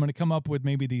looks. I'm going to come up with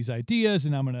maybe these ideas,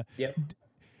 and I'm going to,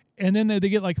 and then they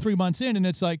get like 3 months in, and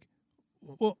it's like,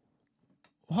 well,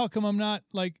 how come I'm not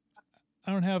like,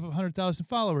 I don't have 100,000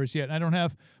 followers yet. I don't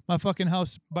have my fucking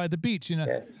house by the beach.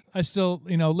 I still,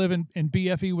 live in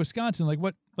BFE, Wisconsin. Like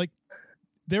what, like,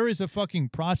 there is a fucking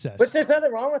process. But there's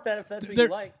nothing wrong with that if that's what you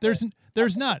like.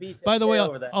 There's not. By the way,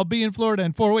 I'll be in Florida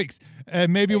in 4 weeks,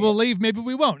 and maybe we'll leave, maybe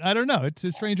we won't. I don't know. It's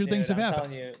stranger things have happened. I'm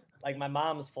telling you, like, my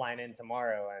mom's flying in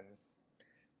tomorrow, and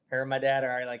her and my dad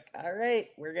are like, all right,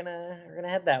 we're gonna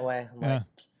head that way. I'm like,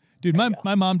 dude,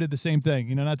 my mom did the same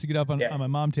thing. Not to get off on my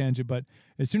mom tangent, but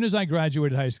as soon as I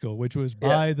graduated high school, which was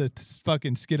by the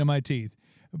fucking skin of my teeth,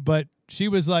 but she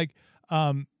was like,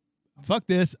 fuck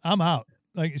this, I'm out.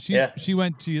 Like she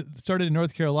started in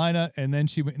North Carolina, and then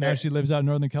she lives out in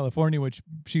Northern California, which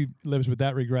she lives with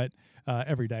that regret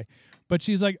every day. But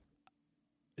she's like,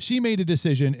 she made a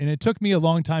decision, and it took me a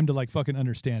long time to like fucking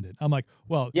understand it. I'm like,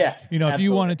 well, if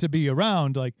you wanted to be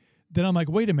around, like, then I'm like,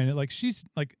 wait a minute, like she's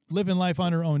like living life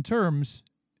on her own terms,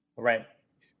 right?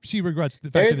 she regrets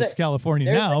the fact that it's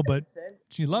California now, like but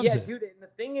she loves it. Yeah, dude. And the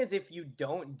thing is, if you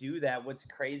don't do that, what's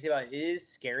crazy about it is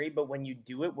scary. But when you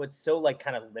do it, what's so like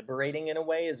kind of liberating in a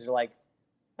way is you're like,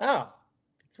 oh,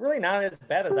 it's really not as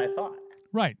bad as I thought.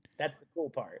 Right. That's the cool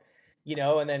part, you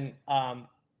know. And then,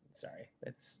 sorry,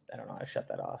 I don't know. I shut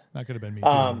that off. That could have been me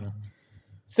too.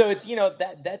 So it's, you know,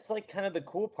 that's like kind of the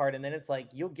cool part. And then it's like,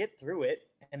 you'll get through it.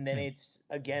 And then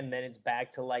then it's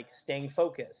back to like staying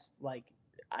focused. Like,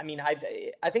 I mean,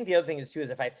 I think the other thing is too, is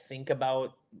if I think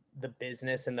about the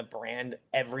business and the brand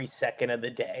every second of the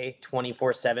day,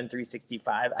 24/7,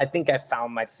 365, I think I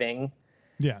found my thing.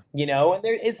 Yeah. You know, and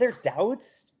is there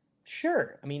doubts?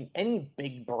 Sure. I mean, any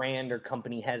big brand or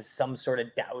company has some sort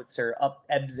of doubts or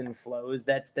ebbs and flows.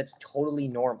 That's totally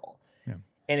normal. Yeah.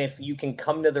 And if you can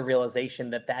come to the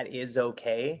realization that that is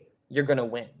okay, you're going to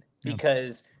win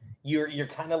because you're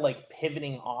kind of like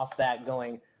pivoting off that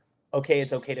going, okay,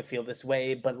 it's okay to feel this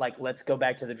way, but like, let's go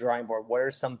back to the drawing board. What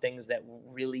are some things that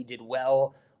really did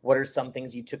well? What are some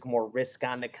things you took more risk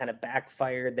on that kind of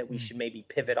backfired that we should maybe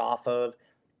pivot off of?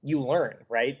 You learn,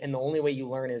 right? And the only way you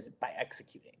learn is by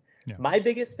executing. Yeah. My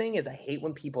biggest thing is I hate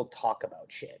when people talk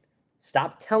about shit.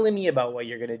 Stop telling me about what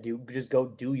you're going to do. Just go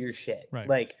do your shit. Right.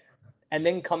 Like, and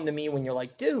then come to me when you're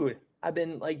like, dude, I've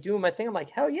been like doing my thing. I'm like,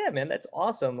 hell yeah, man. That's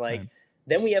awesome. Like,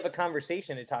 then we have a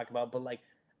conversation to talk about, but like,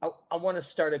 I want to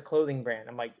start a clothing brand.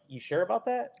 I'm like, you sure about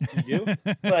that? You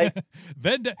do? Like,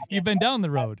 you've been down the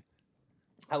road.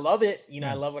 I love it. You know,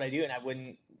 I love what I do and I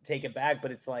wouldn't take it back, but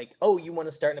it's like, oh, you want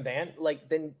to start in a band? Like,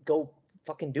 then go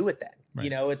fucking do it then. Right. You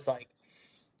know, it's like,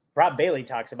 Rob Bailey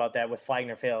talks about that with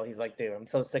Flagner Fail. He's like, dude, I'm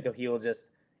so sick of people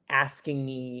just asking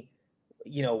me,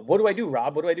 you know, what do I do,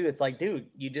 Rob? What do I do? It's like, dude,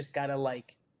 you just got to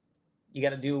like, you got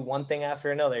to do one thing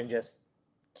after another and just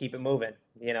keep it moving,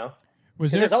 you know?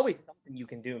 There's always something you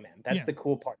can do, man. That's the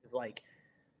cool part is like,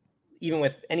 even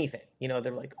with anything, you know,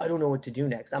 they're like, I don't know what to do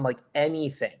next. I'm like,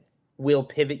 anything will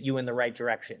pivot you in the right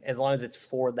direction as long as it's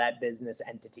for that business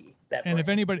entity. And if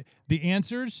anybody, the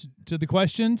answers to the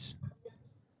questions,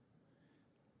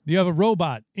 you have a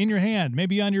robot in your hand,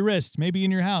 maybe on your wrist, maybe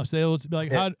in your house. They'll be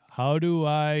like, how do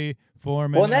I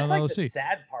form an LLC? Well, that's like the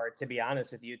sad part, to be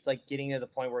honest with you. It's like getting to the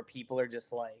point where people are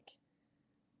just like,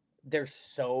 they're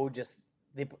so just,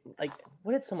 like,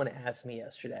 what did someone ask me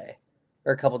yesterday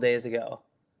or a couple days ago?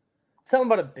 Something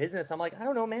about a business. I'm like, I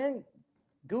don't know, man.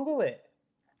 Google it.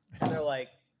 And they're like,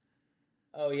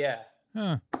 oh, yeah.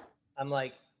 Huh. I'm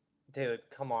like, dude,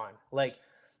 come on. Like,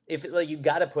 if like you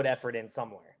got to put effort in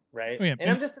somewhere. Right. Oh, yeah. And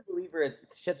I'm just a believer.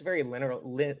 Shit's very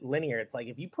linear. It's like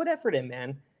if you put effort in,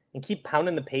 man, and keep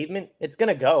pounding the pavement, it's going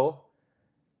to go.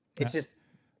 It's just,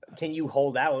 can you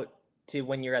hold out to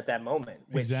when you're at that moment?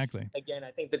 Which, exactly. Again,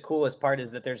 I think the coolest part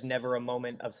is that there's never a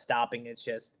moment of stopping. It's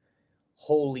just,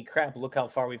 holy crap, look how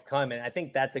far we've come. And I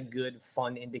think that's a good,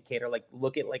 fun indicator. Like,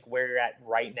 look at like where you're at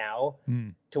right now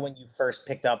to when you first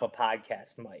picked up a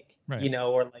podcast mic, you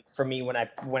know, or like for me, when I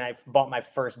bought my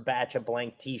first batch of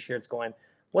blank t-shirts going,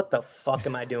 what the fuck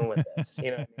am I doing with this?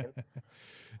 You know what I mean?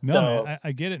 No, man,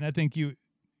 I get it. And I think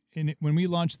when we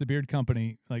launched the Beard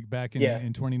Company, like back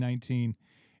in 2019,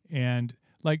 and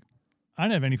like, I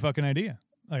didn't have any fucking idea.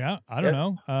 Like, I don't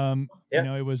know. You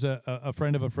know, it was a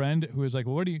friend of a friend who was like,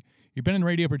 well, you've been in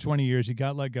radio for 20 years. You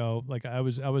got let go. Like I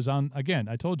was on, again,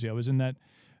 I told you I was in that,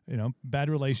 you know, bad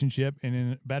relationship and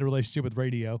in a bad relationship with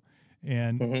radio.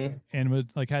 And and was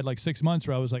like had like 6 months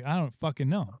where I was like, I don't fucking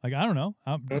know. Like, I don't know.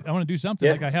 I want to do something.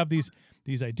 Like I have these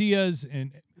ideas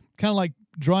and kind of like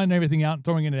drawing everything out and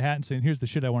throwing it in a hat and saying, here's the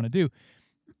shit I want to do.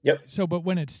 Yep. So, but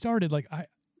when it started, like I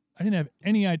didn't have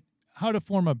any idea how to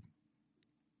form a.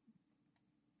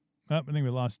 Oh, I think we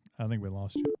lost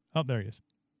you. Oh, there he is.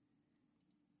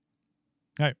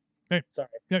 All right. Hey. Sorry.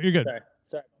 Yeah, you're good. Sorry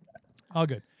about that. All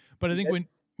good. But I think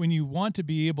when you want to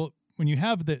be able, when you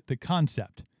have the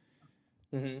concept,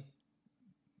 the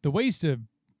ways to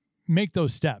make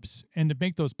those steps and to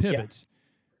make those pivots,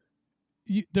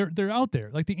 they're out there.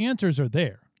 Like the answers are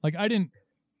there. Like I didn't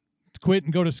quit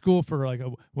and go to school for like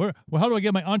how do I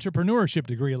get my entrepreneurship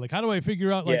degree? Like how do I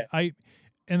figure out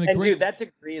dude, that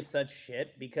degree is such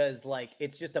shit because like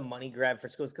it's just a money grab for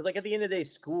schools. Because like at the end of the day,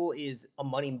 school is a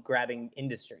money grabbing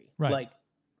industry. Right. Like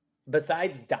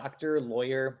besides doctor,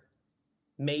 lawyer,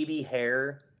 maybe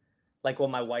hair, like what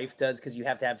my wife does, because you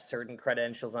have to have certain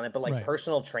credentials on it. But like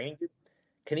personal training,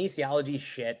 kinesiology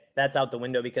shit, that's out the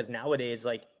window because nowadays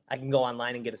like I can go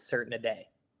online and get a cert a day.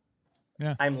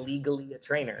 Yeah. I'm legally a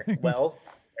trainer. Well,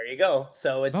 there you go.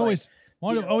 So it's always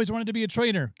wanted to be a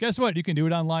trainer. Guess what? You can do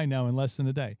it online now in less than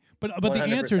a day. But the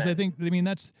answers, I think, I mean,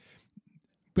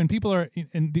 when people are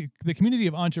in the community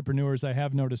of entrepreneurs, I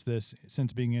have noticed this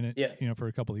since being in it, Yeah. for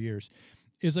a couple of years,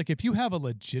 is like if you have a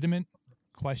legitimate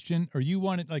question or you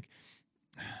want it, like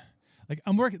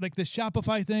I'm working like this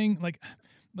Shopify thing, like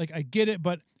I get it,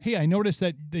 but hey, I noticed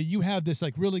that you have this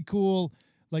like really cool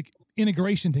like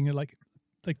integration thing. You're like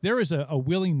there is a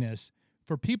willingness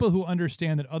for people who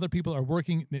understand that other people are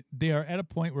working, that they are at a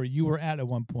point where you were at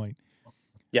one point.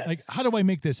 Yes. Like, how do I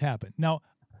make this happen? Now,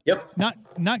 Yep.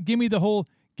 Not give me the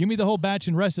whole batch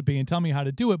and recipe and tell me how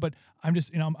to do it, but I'm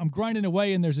just, I'm grinding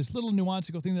away and there's this little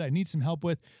nuanceical thing that I need some help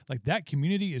with. Like that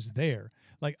community is there.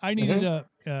 Like I needed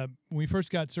when we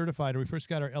first got certified or we first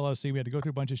got our LLC, we had to go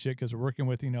through a bunch of shit because we're working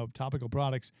with, topical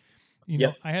products.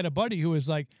 I had a buddy who was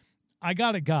like, I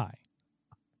got a guy,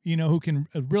 who can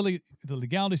really, the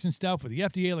legalities and stuff with the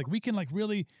FDA, like we can like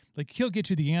really, like he'll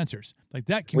get you the answers. Like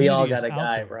that community We all got is a out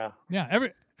guy, there. bro. Yeah,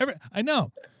 every I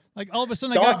know. Like all of a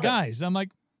sudden It's I got awesome. guys. I'm like,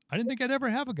 I didn't think I'd ever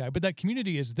have a guy, but that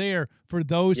community is there for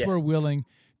those who are willing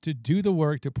to do the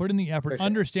work, to put in the effort,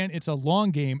 understand it's a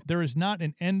long game. There is not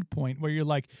an end point where you're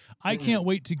like, I can't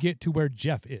wait to get to where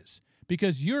Jeff is,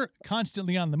 because you're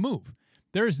constantly on the move.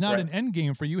 There is not an end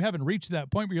game for you. You haven't reached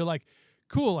that point where you're like,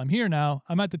 cool, I'm here now.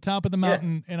 I'm at the top of the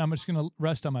mountain and I'm just going to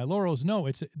rest on my laurels. No,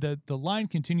 it's the line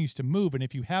continues to move. And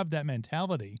if you have that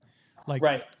mentality, like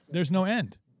there's no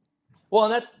end. Well,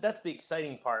 and that's the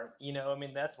exciting part,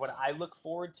 that's what I look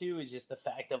forward to, is just the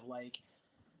fact of like,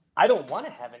 I don't want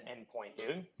to have an end point,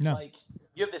 dude. No. Like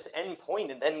you have this end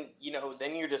point and then,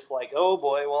 then you're just like, oh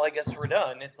boy, well, I guess we're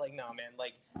done. It's like, no, man,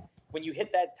 like when you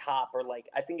hit that top, or like,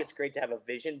 I think it's great to have a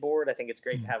vision board. I think it's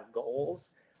great to have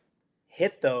goals,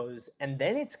 hit those. And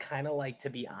then it's kind of like, to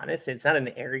be honest, it's not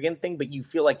an arrogant thing, but you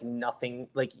feel like nothing,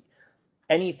 like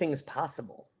anything's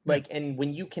possible. Like, and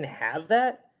when you can have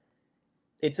that,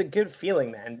 it's a good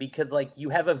feeling, man, because like you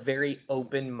have a very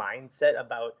open mindset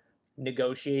about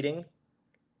negotiating.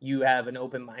 You have an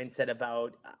open mindset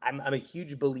about, I'm a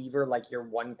huge believer, like you're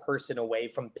one person away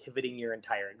from pivoting your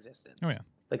entire existence. Oh yeah.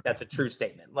 Like that's a true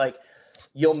statement. Like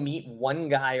you'll meet one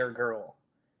guy or girl,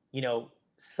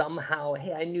 somehow,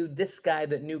 hey, I knew this guy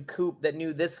that knew Coop that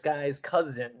knew this guy's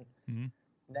cousin. Mm-hmm.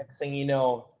 Next thing you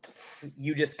know,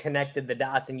 you just connected the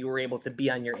dots and you were able to be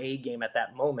on your A game at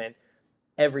that moment.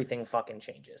 Everything fucking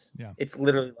changes. Yeah. It's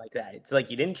literally like that. It's like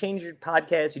you didn't change your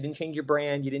podcast, you didn't change your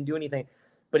brand, you didn't do anything,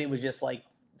 but it was just like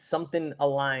something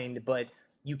aligned. But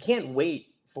you can't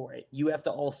wait for it. You have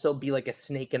to also be like a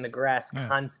snake in the grass,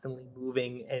 constantly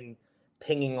moving and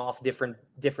pinging off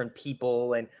different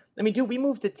people. And I mean, dude, we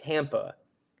moved to Tampa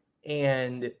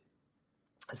and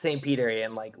St. Pete area,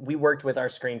 and like we worked with our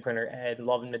screen printer Ed,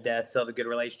 love him to death, still have a good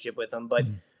relationship with him, but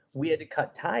we had to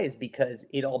cut ties because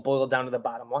it all boiled down to the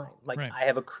bottom line. Like I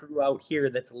have a crew out here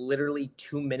that's literally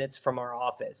 2 minutes from our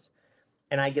office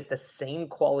and I get the same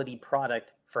quality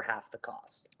product for half the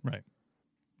cost. Right.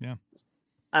 Yeah.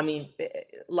 I mean,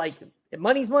 like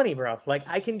money's money, bro. Like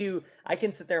I can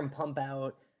sit there and pump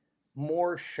out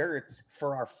more shirts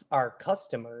for our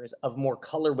customers of more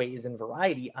colorways and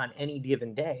variety on any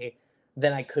given day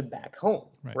than I could back home.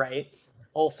 Right.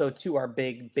 Also too, our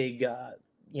big,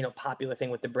 popular thing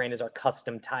with the brand is our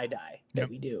custom tie-dye that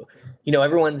we do.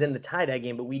 Everyone's in the tie-dye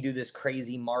game, but we do this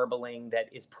crazy marbling that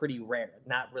is pretty rare.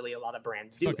 Not really a lot of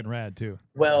brands do. Fucking rad too.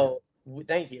 Well,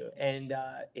 thank you. And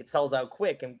it sells out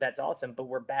quick, and that's awesome. But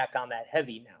we're back on that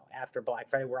heavy now. After Black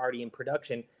Friday, we're already in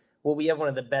production. Well, we have one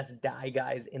of the best dye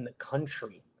guys in the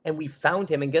country. And we found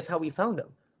him, and guess how we found him?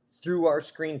 Through our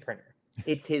screen printer.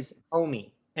 It's his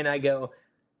homie. And I go,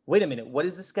 wait a minute, what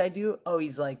does this guy do? Oh,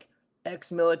 he's like,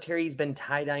 ex-military, he's been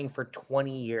tie-dyeing for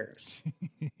 20 years.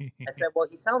 I said, well,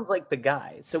 he sounds like the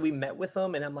guy. So we met with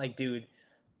him and I'm like, dude,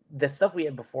 the stuff we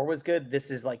had before was good. This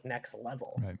is like next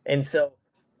level. Right. And so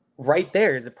right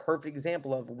there is a perfect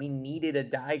example of we needed a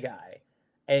dye guy.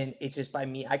 And it's just by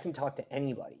me, I can talk to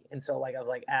anybody. And so like, I was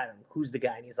like, Adam, who's the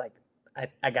guy? And he's like,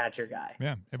 I got your guy.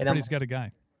 Yeah. Everybody's got a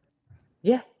guy.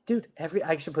 Yeah, dude,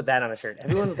 I should put that on a shirt.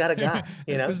 Everyone's got a guy,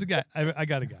 Who's the guy? I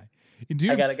got a guy.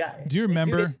 I got a guy. Do you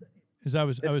remember? Dude, As I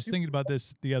was thinking about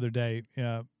this the other day,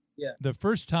 the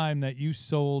first time that you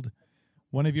sold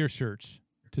one of your shirts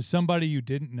to somebody you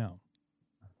didn't know.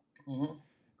 Mm-hmm.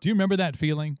 Do you remember that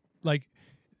feeling? Like,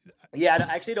 yeah,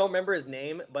 I actually don't remember his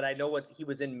name, but I know he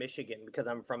was in Michigan because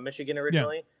I'm from Michigan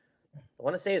originally. Yeah. I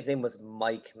want to say his name was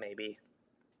Mike, maybe.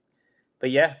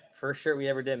 But yeah, first shirt we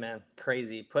ever did, man.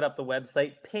 Crazy. Put up the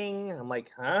website, ping. I'm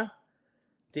like, huh?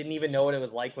 didn't even know what it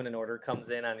was like when an order comes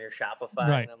in on your Shopify.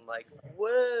 Right. And I'm like,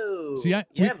 whoa. See, yeah,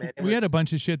 man. We had a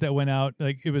bunch of shit that went out.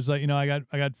 Like it was like, I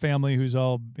got family who's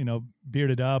all,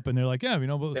 bearded up, and they're like, yeah,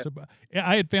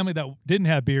 I had family that didn't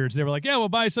have beards. They were like, yeah, we'll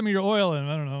buy some of your oil, and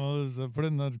I don't know, put it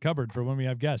in the cupboard for when we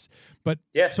have guests. But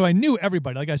so I knew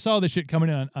everybody. Like I saw this shit coming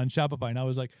in on Shopify, and I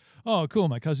was like, oh, cool.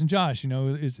 My cousin Josh,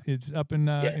 is up in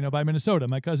by Minnesota.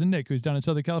 My cousin Nick, who's down in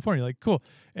Southern California, like cool.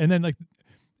 And then like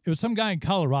it was some guy in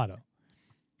Colorado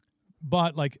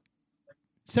bought like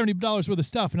 $70 worth of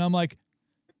stuff, and I'm like,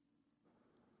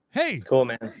 hey, it's cool,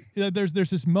 man. There's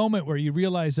this moment where you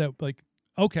realize that, like,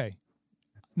 okay,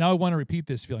 now I want to repeat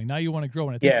this feeling. Now you want to grow.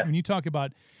 And I think when you talk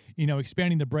about,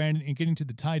 expanding the brand and getting to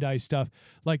the tie-dye stuff,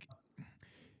 like,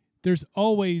 there's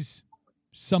always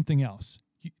something else.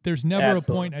 There's never a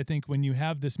point, I think, when you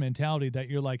have this mentality that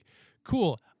you're like,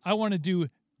 cool, I want to do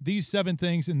these 7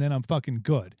 things and then I'm fucking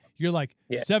good. You're like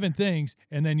 7 things,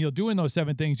 and then you're doing those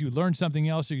 7 things. You learn something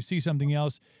else, or you see something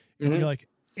else, and you're like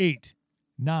 8,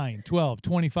 9, 12,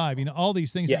 25, all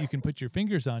these things that you can put your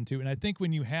fingers onto. And I think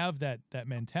when you have that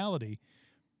mentality,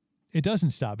 it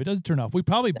doesn't stop. It doesn't turn off. We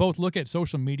probably both look at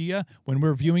social media when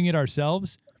we're viewing it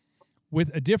ourselves with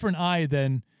a different eye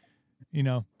than,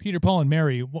 Peter, Paul, and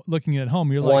Mary looking at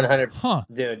home. You're like, 100, huh,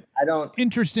 dude,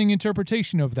 interesting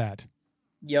interpretation of that.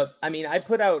 Yep. I mean, I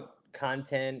put out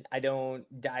content. I don't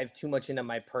dive too much into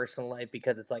my personal life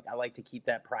because it's like I like to keep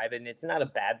that private, and it's not a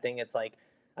bad thing. It's like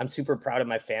I'm super proud of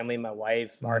my family, my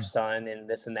wife, our son, and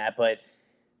this and that. But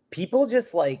people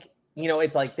just like,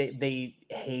 it's like they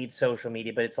hate social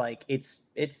media, but it's like it's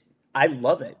I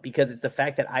love it because it's the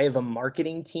fact that I have a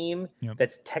marketing team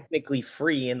that's technically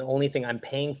free, and the only thing I'm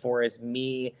paying for is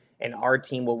me and our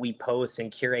team, what we post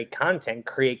and create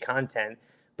content,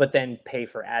 but then pay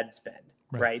for ad spend.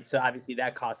 Right. So obviously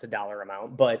that costs $1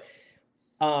 amount, but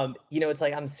it's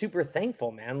like, I'm super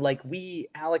thankful, man. Like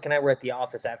Alec and I were at the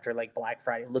office after like Black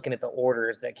Friday, looking at the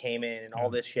orders that came in and all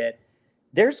this shit.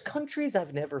 There's countries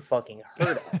I've never fucking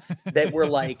heard of that were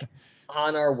like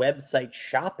on our website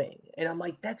shopping. And I'm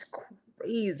like, that's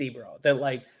crazy, bro. That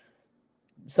like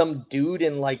some dude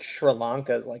in like Sri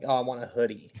Lanka is like, oh, I want a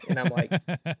hoodie. And I'm like,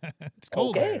 it's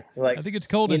cold. Okay. There. Like, I think it's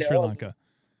cold in Sri Lanka.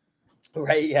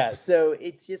 Right. Yeah. So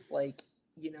it's just like,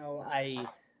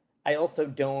 I also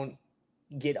don't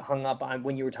get hung up on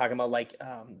when you were talking about like,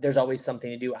 there's always something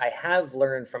to do. I have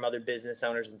learned from other business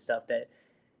owners and stuff that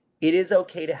it is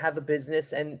okay to have a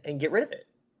business and get rid of it,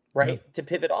 right? To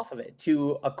pivot off of it,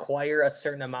 to acquire a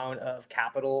certain amount of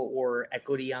capital or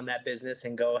equity on that business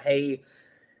and go, hey,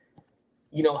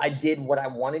 I did what I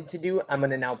wanted to do. I'm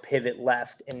going to now pivot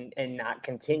left and not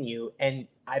continue. And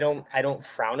I don't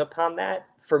frown upon that.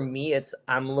 For me,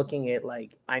 I'm looking at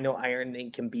like, I know Iron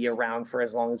Ink can be around for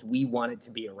as long as we want it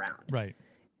to be around. Right.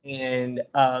 And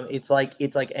it's like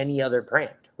any other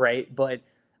brand, right? But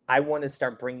I want to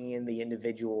start bringing in the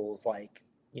individuals like,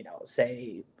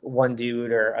 say one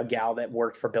dude or a gal that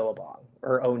worked for Billabong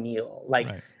or O'Neill.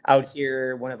 Like out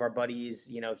here, one of our buddies,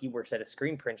 he works at a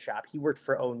screen print shop. He worked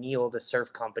for O'Neill, the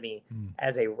surf company,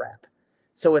 as a rep.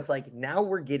 So it's like now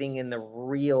we're getting in the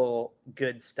real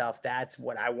good stuff. That's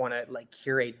what I want to like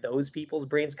curate those people's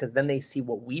brains, because then they see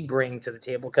what we bring to the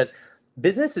table. Because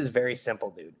business is very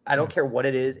simple, dude. I don't care what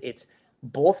it is. It's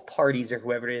both parties or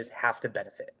whoever it is have to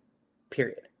benefit.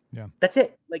 Period. Yeah. That's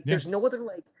it. Like there's no other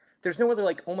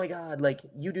like, oh my God, like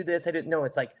you do this. I didn't know.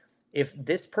 It's like, if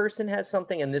this person has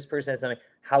something and this person has something,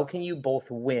 how can you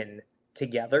both win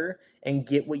together and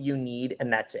get what you need?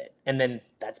 And that's it. And then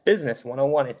that's business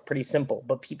 101. It's pretty simple,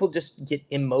 but people just get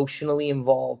emotionally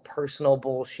involved, personal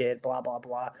bullshit, blah, blah,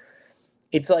 blah.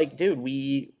 It's like, dude,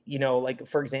 we, like,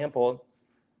 for example,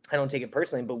 I don't take it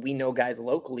personally, but we know guys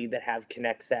locally that have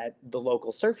connects at the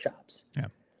local surf shops. Yeah.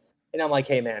 And I'm like,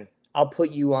 hey man, I'll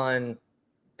put you on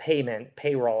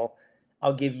payroll.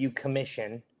 I'll give you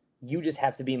commission. You just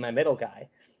have to be my middle guy.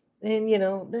 And,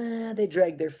 they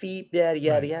drag their feet, yada,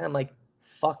 yada, yada. I'm like,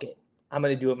 fuck it. I'm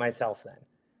going to do it myself then.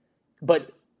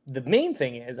 But the main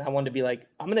thing is I wanted to be like,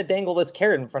 I'm going to dangle this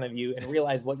carrot in front of you and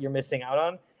realize what you're missing out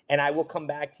on. And I will come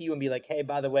back to you and be like, hey,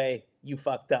 by the way, you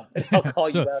fucked up. And I'll call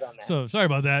you out on that. So sorry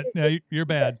about that. Yeah, you're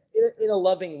bad. In a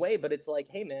loving way, but it's like,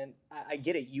 hey, man, I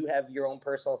get it. You have your own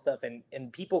personal stuff,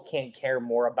 and people can't care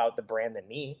more about the brand than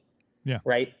me. Yeah.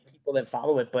 Right? People that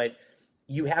follow it, but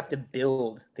you have to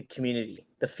build the community,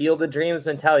 the field of dreams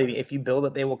mentality. If you build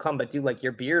it, they will come. But dude, like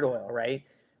your beard oil, right?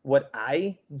 What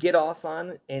I get off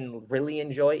on and really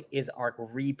enjoy is our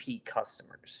repeat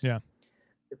customers. Yeah.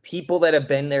 The people that have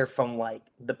been there from like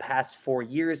the past 4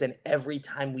 years, and every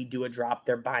time we do a drop,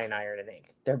 they're buying Iron and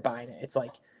Ink. They're buying it. It's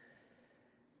like,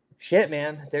 shit,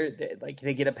 man. They're like,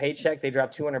 they get a paycheck, they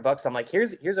drop $200. I'm like,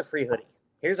 here's a free hoodie.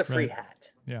 Here's a free Right.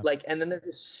 hat. Yeah. Like, and then they're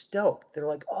just stoked. They're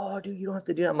like, oh, dude, you don't have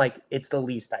to do that. I'm like, it's the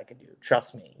least I could do.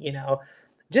 Trust me,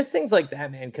 just things like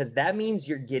that, man. Cause that means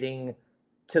you're getting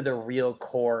to the real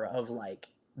core of like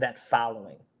that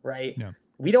following, right? Yeah.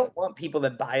 We don't want people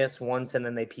that buy us once and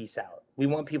then they peace out. We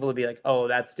want people to be like, oh,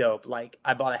 that's dope. Like,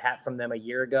 I bought a hat from them a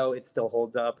year ago. It still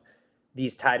holds up.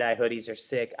 These tie-dye hoodies are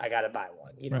sick. I got to buy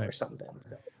one, Right. or something.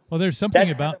 So Well, there's something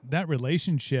That's about that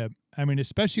relationship. I mean,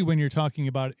 especially when you're talking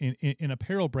about in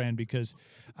apparel brand, because,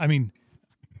 I mean,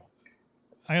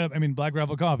 Black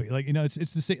Rifle Coffee, like,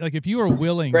 it's the same. Like, if you are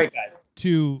willing great guys.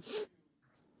 to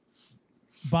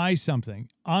buy something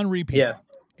on repeat Yeah.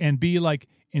 and be like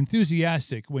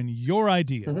enthusiastic when your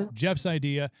idea, Mhm. Jeff's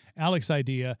idea, Alex's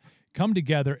idea come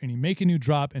together and you make a new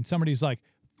drop and somebody's like,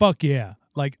 fuck yeah,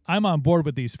 like I'm on board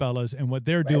with these fellas and what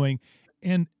they're doing.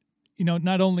 And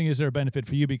not only is there a benefit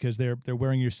for you because they're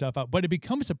wearing your stuff out, but it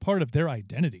becomes a part of their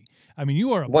identity. I mean,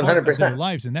 you are a part of their 100%.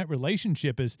 lives, and that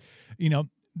relationship is,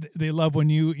 they love when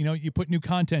you put new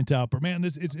content up, or man,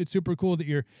 it's super cool that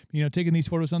you're taking these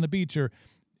photos on the beach, or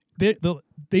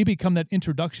they become that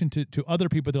introduction to other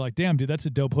people. They're like, damn, dude, that's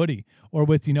a dope hoodie. Or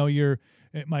with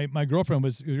my girlfriend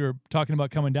we were talking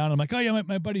about coming down. I'm like, oh yeah,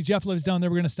 my buddy Jeff lives down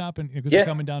there. We're gonna stop and because we're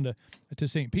coming down to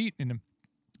St. Pete, and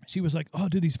she was like, oh,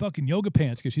 dude, these fucking yoga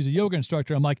pants, because she's a yoga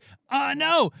instructor. I'm like,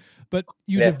 no, but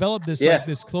you develop this like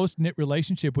this close knit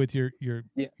relationship with your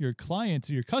clients,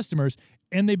 your customers,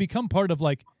 and they become part of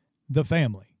like the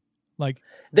family. Like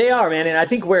They are, man. And I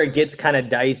think where it gets kind of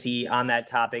dicey on that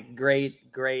topic, great,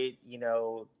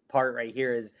 part right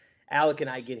here is Alec and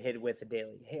I get hit with the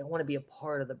daily. Hey, I want to be a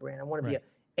part of the brand. I want to be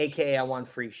AKA I want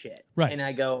free shit. Right. And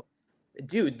I go,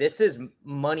 dude, this is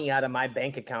money out of my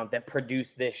bank account that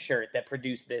produced this shirt, that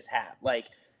produced this hat. Like,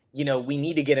 we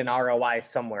need to get an ROI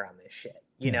somewhere on this shit,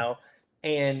 you know?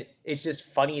 And it's just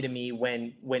funny to me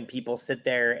when people sit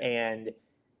there and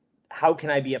how can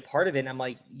I be a part of it? And I'm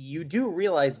like, you do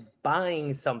realize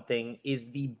buying something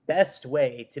is the best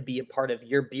way to be a part of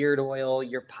your beard oil,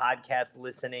 your podcast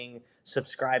listening,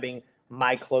 subscribing,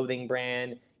 my clothing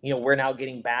brand. We're now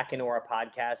getting back into our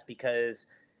podcast because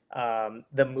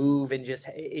the move and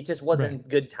it just wasn't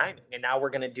good timing. And now we're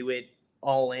going to do it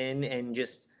all in and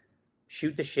just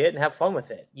shoot the shit and have fun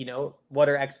with it. What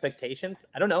are expectations?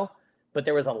 I don't know. But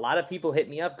there was a lot of people hit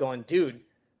me up going, dude,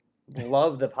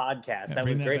 love the podcast. That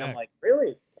was great. I'm like,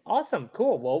 really? Awesome.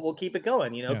 Cool. Well, we'll keep it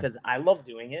going, because I love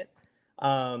doing it.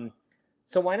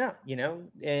 So why not,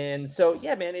 And so,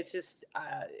 yeah, man, it's just,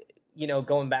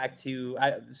 going back to,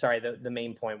 the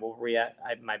main point where we're at,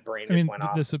 my brain just went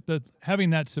off. Having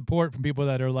that support from people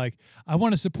that are like, I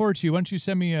want to support you. Why don't you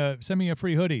send me a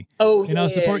free hoodie? Oh, and I'll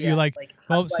support you. Like,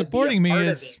 well, supporting me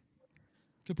is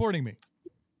supporting me.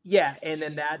 Yeah. And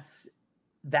then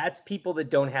that's people that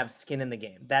don't have skin in the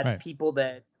game. That's people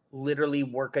that literally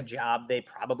work a job they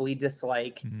probably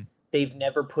dislike. Mm-hmm. They've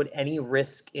never put any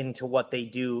risk into what they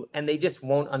do, and they just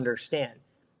won't understand.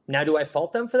 Now, do I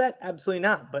fault them for that? Absolutely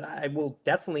not. But I will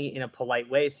definitely, in a polite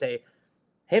way, say,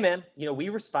 hey, man, we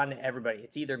respond to everybody.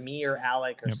 It's either me or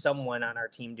Alec or someone on our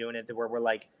team doing it where we're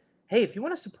like, hey, if you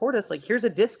want to support us, like, here's a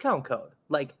discount code.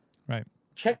 Like,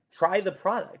 try the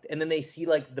product. And then they see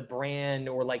like the brand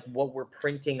or like what we're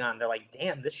printing on. They're like,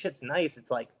 damn, this shit's nice.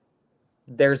 It's like,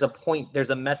 there's a point, there's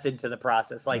a method to the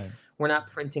process. Like we're not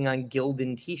printing on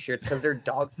Gildan t-shirts because they're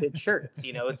dog fit shirts.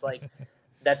 It's like,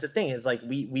 that's the thing is like,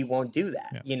 we won't do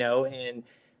that, and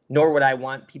nor would I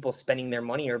want people spending their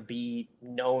money or be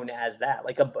known as that.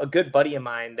 Like a good buddy of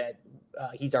mine that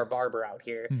he's our barber out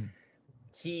here.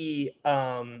 He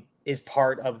is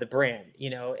part of the brand,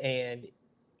 and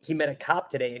he met a cop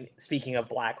today, and speaking of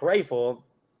Black Rifle,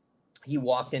 he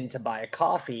walked in to buy a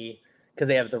coffee because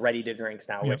they have the ready to drinks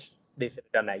now, which they should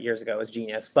have done that years ago. It was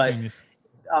genius. But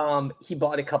he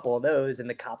bought a couple of those, and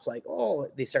the cop's like, oh,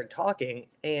 they start talking,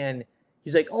 and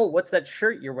he's like, oh, what's that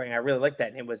shirt you're wearing? I really like that.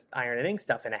 And it was Iron and Ink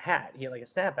stuff in a hat. He had like a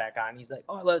snapback on. He's like,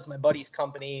 oh, I love it. It's my buddy's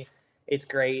company. It's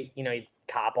great. He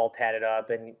cop all tatted up,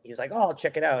 and he's like, oh, I'll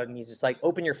check it out. And he's just like,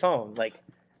 open your phone, like,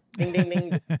 ding, ding,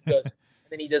 ding. He goes,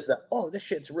 then he does this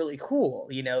shit's really cool,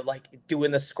 like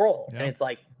doing the scroll. And it's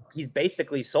like, he's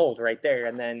basically sold right there.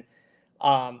 And then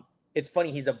it's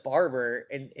funny, he's a barber,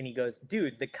 and he goes,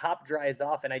 dude, the cop dries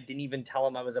off, and I didn't even tell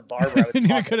him I was a barber. I was and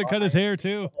you could have cut his hair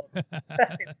too.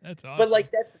 That's awesome. But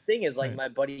like, that's the thing is like my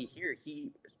buddy here,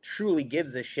 he truly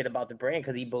gives a shit about the brand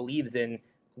because he believes in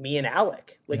me and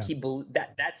Alec. Like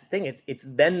that's the thing. It's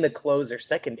then the clothes are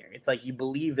secondary. It's like you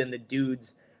believe in the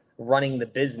dudes running the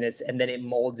business, and then it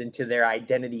molds into their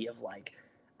identity of like,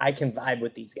 I can vibe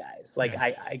with these guys. Like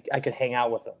I could hang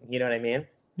out with them. You know what I mean?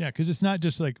 Yeah. Cause it's not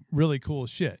just like really cool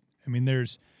shit. I mean,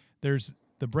 there's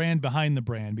the brand behind the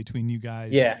brand between you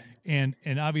guys. Yeah. And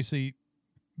obviously,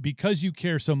 because you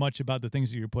care so much about the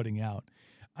things that you're putting out,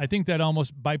 I think that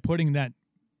almost by putting that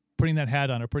hat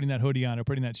on or putting that hoodie on or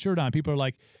putting that shirt on, people are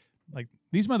like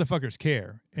these motherfuckers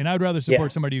care. And I would rather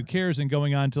support somebody who cares than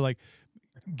going on to like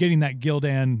getting that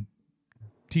Gildan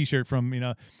t-shirt from,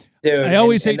 Dude, I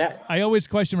always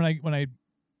question when I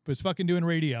was fucking doing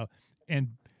radio and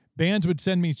bands would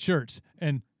send me shirts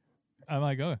and I'm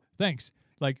like, oh, thanks.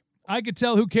 Like I could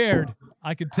tell who cared.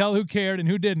 I could tell who cared and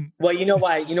who didn't. Well, you know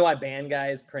why band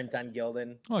guys print on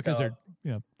Gildan? Well, because they're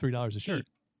 $3 a shirt.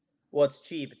 Well, it's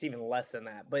cheap. It's even less than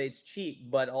that, but it's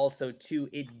cheap. But also, too,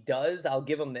 I'll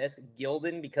give them this,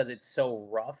 Gildan, because it's so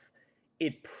rough,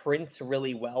 it prints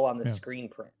really well on the screen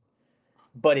print,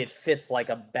 but it fits like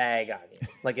a bag on you.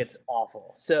 Like, it's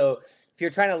awful. So if you're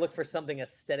trying to look for something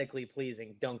aesthetically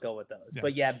pleasing, don't go with those. Yeah.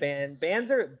 But yeah, bands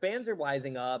are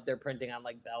wising up. They're printing on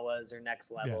like Bellas or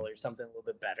Next Level or something a little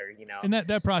bit better, And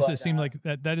that process seemed like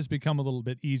that has become a little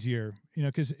bit easier,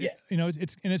 because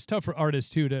it's tough for artists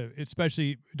too,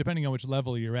 especially depending on which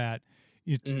level you're at.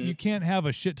 You can't have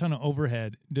a shit ton of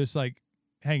overhead just like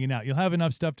hanging out. You'll have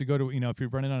enough stuff to go to, if you're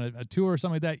running on a tour or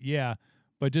something like that. Yeah.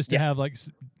 But just to have like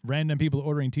random people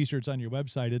ordering t-shirts on your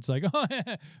website, it's like,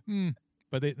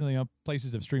 But they,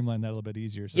 places have streamlined that a little bit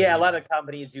easier. So a lot of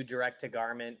companies do direct to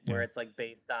garment where it's like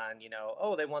based on,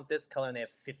 they want this color and they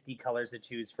have 50 colors to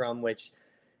choose from, which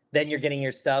then you're getting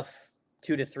your stuff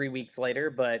 2 to 3 weeks later.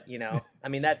 But, I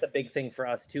mean, that's a big thing for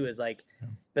us too, is like,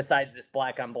 besides this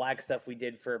black on black stuff we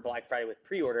did for Black Friday with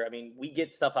pre-order, I mean, we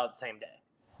get stuff out the same day.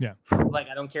 Yeah. Like,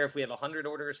 I don't care if we have 100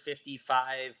 orders,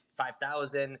 55,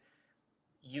 5,000,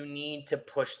 you need to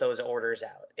push those orders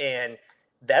out. And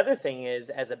the other thing is,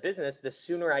 as a business, the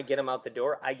sooner I get them out the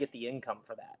door, I get the income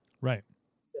for that. Right.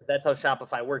 Because that's how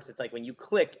Shopify works. It's like when you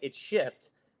click, it's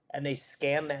shipped, and they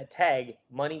scan that tag,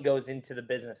 money goes into the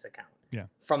business account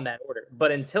from that order.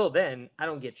 But until then, I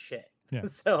don't get shit. Yeah.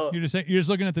 So you're just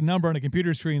looking at the number on a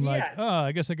computer screen like,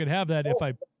 I guess I could have that if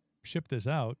I ship this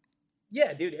out.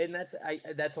 Yeah, dude. And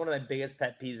that's one of my biggest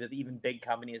pet peeves with even big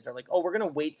companies. They're like, oh, we're going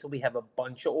to wait till we have a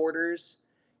bunch of orders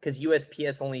because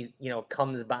USPS only,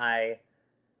 comes by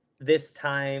this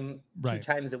time 2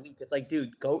 times a week. It's like,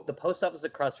 dude, go the post office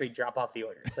across the street, drop off the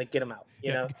orders, like get them out,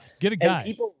 get a guy. And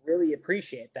people really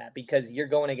appreciate that because you're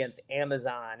going against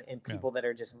Amazon and people that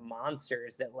are just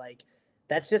monsters that like,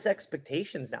 that's just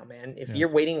expectations now, man. If you're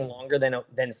waiting longer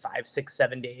than 5, 6,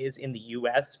 7 days in the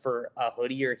US for a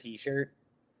hoodie or a t-shirt,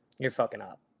 you're fucking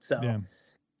up. So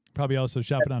probably also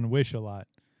shopping on Wish a lot.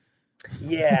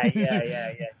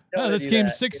 Yeah. Oh, this came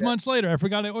 6 months later. I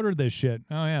forgot I ordered this shit.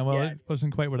 Oh yeah, well it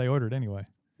wasn't quite what I ordered anyway.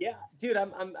 Yeah, dude,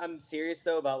 I'm serious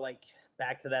though about like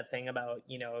back to that thing about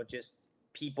just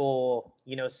people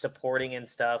supporting and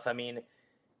stuff. I mean,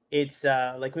 it's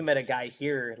like we met a guy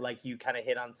here, like you kind of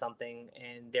hit on something,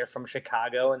 and they're from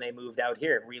Chicago and they moved out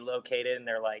here, relocated, and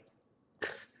they're like,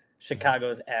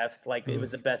 Chicago's effed. Like it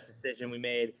was the best decision we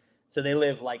made. So they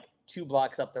live like 2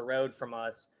 blocks up the road from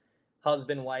us.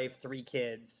 Husband, wife, 3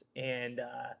 kids, and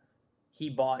he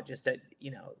bought just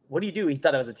what do you do? He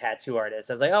thought I was a tattoo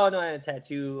artist. I was like, oh no, I have a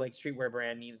tattoo like streetwear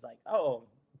brand. And he was like, oh,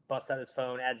 busts out his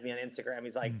phone, adds me on Instagram.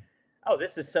 He's like, oh,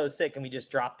 this is so sick. And we just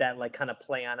dropped that like kind of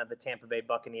play on of the Tampa Bay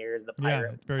Buccaneers, the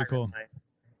pirate. Yeah, very cool.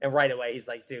 And right away he's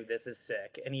like, dude, this is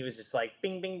sick. And he was just like,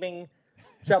 bing, bing, bing,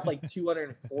 dropped like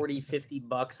 $240,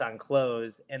 $50 on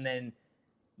clothes, and then.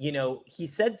 He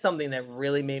said something that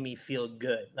really made me feel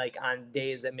good. Like on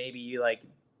days that maybe you like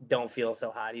don't feel so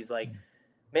hot. He's like,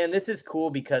 man, this is cool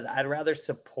because I'd rather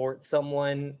support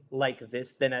someone like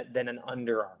this than an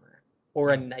Under Armour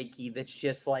or a Nike that's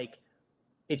just like,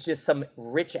 it's just some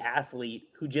rich athlete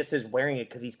who just is wearing it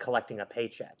because he's collecting a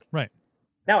paycheck. Right.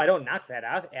 Now, I don't knock that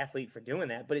athlete for doing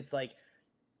that, but it's like,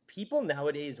 people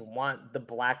nowadays want the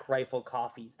Black Rifle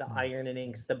coffees, the Iron and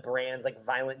Inks, the brands like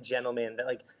Violent Gentleman. That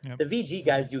like the VG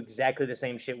guys do exactly the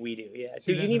same shit we do. Yeah,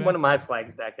 dude, you need one of my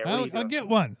flags back there. I'll get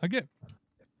one.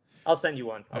 I'll send you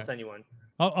one. I'll send you one.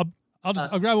 I'll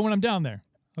grab it when I'm down there.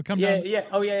 I'll come down. Yeah.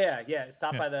 Oh yeah.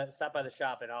 Stop by the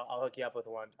shop and I'll hook you up with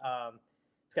one.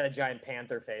 It's got a giant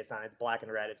panther face on it. It's black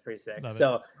and red. It's pretty sick.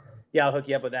 Yeah, I'll hook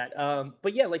you up with that.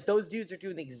 But yeah, like those dudes are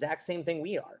doing the exact same thing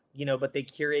we are, but they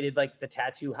curated like the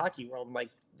tattoo hockey world. I'm like,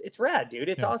 it's rad, dude.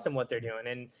 It's awesome what they're doing.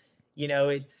 And,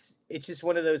 it's just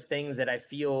one of those things that I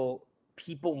feel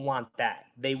people want that.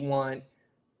 They want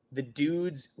the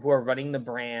dudes who are running the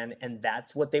brand, and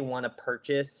that's what they want to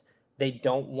purchase. They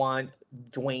don't want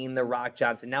Dwayne The Rock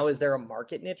Johnson. Now, is there a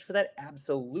market niche for that?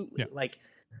 Absolutely. Yeah. Like,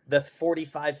 the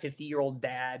 45, 50-year-old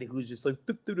dad who's just like,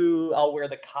 "Doo-doo-doo, I'll wear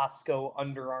the Costco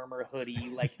Under Armour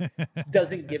hoodie," like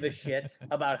doesn't give a shit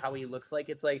about how he looks like.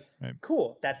 It's like, Right.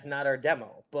 cool, that's not our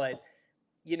demo. But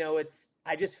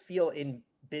I just feel in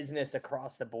business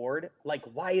across the board, like,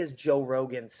 why is Joe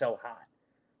Rogan so hot?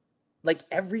 Like,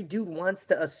 every dude wants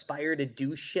to aspire to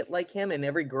do shit like him, and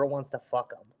every girl wants to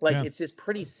fuck him. Like, Yeah. it's just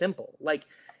pretty simple. Like,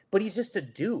 but he's just a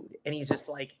dude, and he's just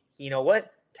like, you know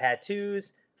what?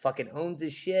 Tattoos, fucking owns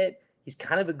his shit. He's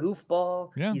kind of a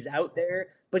goofball. Yeah. He's out there,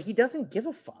 but he doesn't give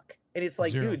a fuck. And it's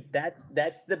like, Zero. dude, that's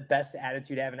the best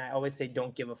attitude to have. And I always say,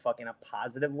 don't give a fuck in a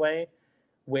positive way,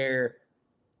 where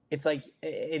it's like,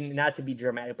 and not to be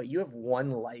dramatic, but you have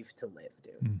one life to live,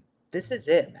 dude. This is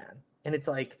it, man. And it's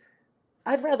like,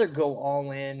 I'd rather go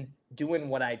all in doing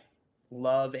what I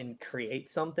love and create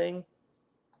something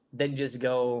than just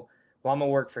go, well, I'm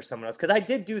gonna work for someone else. Because I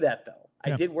did do that though.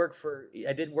 Yeah. I did work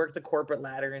the corporate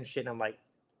ladder and shit. And I'm like,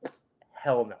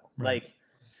 hell no. Right. Like,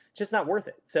 just not worth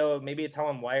it. So maybe it's how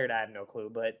I'm wired. I have no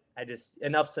clue, but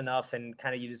enough's enough, and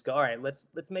kind of you just go, all right, let's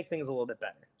make things a little bit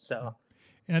better. So,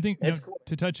 and I think it's cool.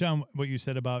 to touch on what you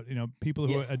said about people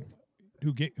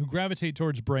who gravitate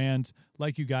towards brands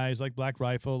like you guys, like Black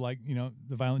Rifle, like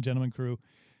the Violent Gentleman Crew.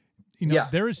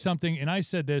 There is something, and I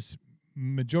said this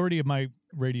majority of my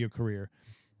radio career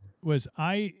was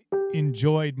I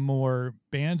enjoyed more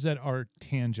bands that are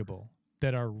tangible,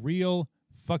 that are real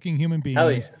fucking human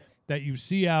beings that you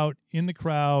see out in the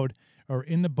crowd or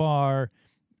in the bar.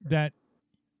 That,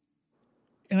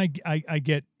 and I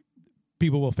get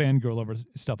people will fangirl over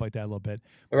stuff like that a little bit,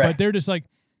 but they're just like,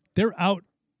 they're out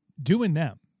doing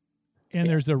them, and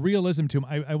there's a realism to them.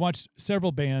 I watched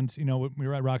several bands, when we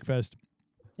were at Rockfest,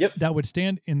 that would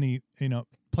stand in the,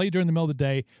 play during the middle of the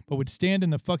day, but would stand in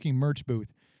the fucking merch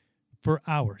booth for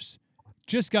hours.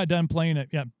 Just got done playing it.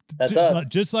 Yeah. That's us.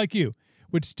 Just like you,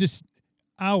 which just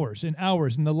hours and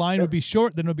hours, and the line would be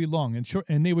short, then it would be long and short,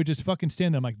 and they would just fucking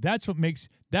stand there. I'm like, that's what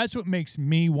makes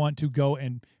me want to go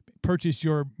and purchase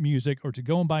your music or to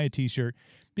go and buy a t-shirt,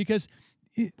 because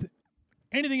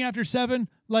anything after 7,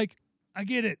 like, I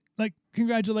get it. Like,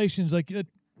 congratulations. Like,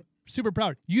 super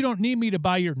proud. You don't need me to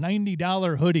buy your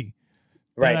 $90 hoodie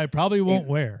that I probably won't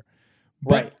wear.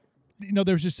 But,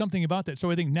 there's just something about that. So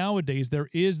I think nowadays there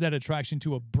is that attraction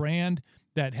to a brand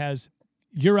that has,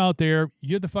 you're out there,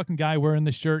 you're the fucking guy wearing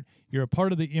the shirt, you're a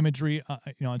part of the imagery,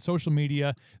 on social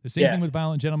media. The same thing with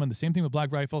Violent Gentleman, the same thing with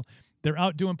Black Rifle. They're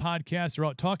out doing podcasts, they're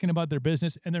out talking about their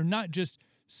business, and they're not just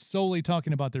solely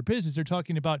talking about their business, they're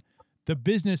talking about the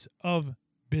business of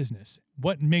business.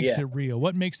 What makes it real?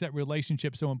 What makes that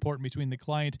relationship so important between the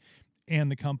client and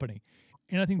the company?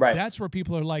 And I think that's where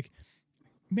people are like,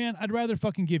 man, I'd rather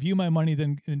fucking give you my money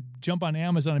than jump on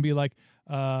Amazon and be like,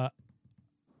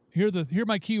 here are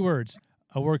my keywords.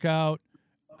 I work out,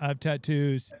 I have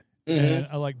tattoos, and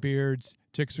I like beards.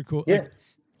 Chicks are cool. Like,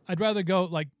 I'd rather go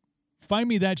like, find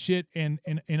me that shit, and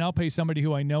I'll pay somebody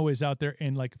who I know is out there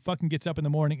and like fucking gets up in the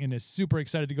morning and is super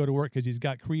excited to go to work because he's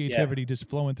got creativity just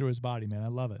flowing through his body, man. I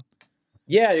love it.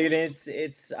 Yeah, dude.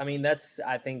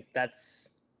 I think that's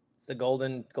the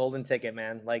golden ticket,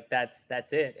 man. Like, that's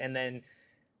it. And then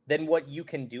what you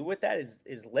can do with that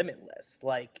is limitless.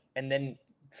 Like, and then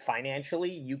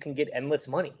financially you can get endless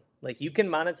money. Like, you can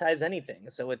monetize anything.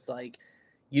 So it's like,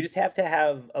 you just have to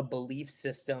have a belief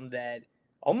system that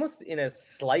almost in a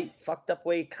slight fucked up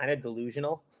way, kind of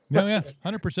delusional. No, yeah,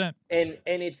 100%. And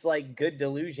it's like good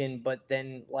delusion, but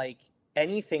then like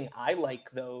anything I like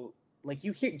though, like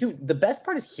you hear, dude, the best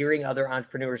part is hearing other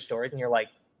entrepreneur stories and you're like,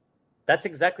 that's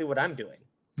exactly what I'm doing.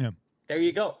 Yeah. There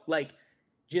you go. Like,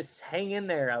 just hang in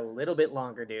there a little bit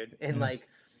longer, dude. And like,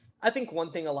 I think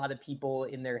one thing a lot of people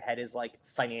in their head is like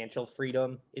financial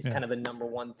freedom is kind of the number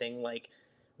one thing, like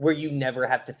where you never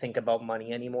have to think about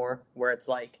money anymore, where it's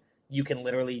like, you can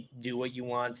literally do what you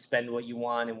want, spend what you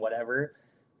want and whatever.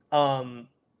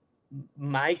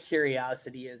 My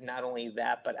curiosity is not only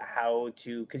that, but how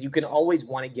to, because you can always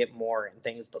want to get more and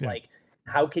things, but like,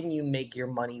 how can you make your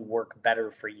money work better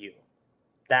for you?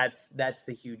 That's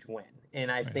the huge win.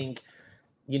 And I think,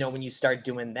 when you start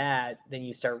doing that, then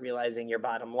you start realizing your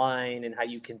bottom line and how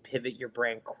you can pivot your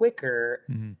brand quicker,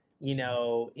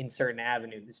 in certain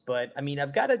avenues. But I mean,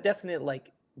 I've got a definite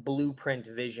like blueprint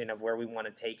vision of where we want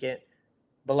to take it.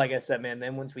 But like I said, man,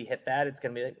 then once we hit that, it's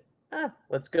going to be like,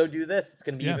 let's go do this. It's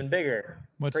going to be even bigger.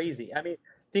 Crazy. I mean,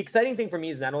 the exciting thing for me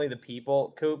is not only the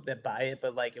people, Coop, that buy it,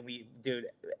 but like, dude,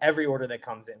 every order that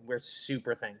comes in, we're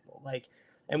super thankful. Like,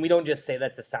 and we don't just say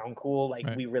that to sound cool. Like,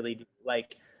 we really do.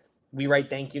 Like, we write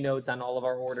thank you notes on all of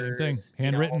our orders. Same thing.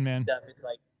 Handwritten, man. Stuff. It's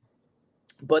like,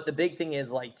 but the big thing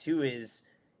is like, too, is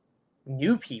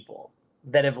new people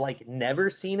that have like never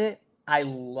seen it. I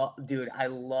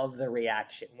love the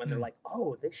reaction when they're like,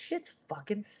 "Oh, this shit's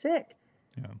fucking sick."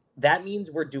 Yeah. That means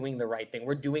we're doing the right thing.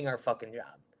 We're doing our fucking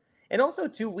job. And also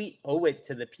too, we owe it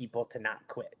to the people to not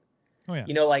quit. Oh yeah.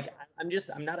 You know, like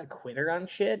I'm not a quitter on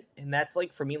shit. And that's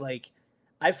like for me, like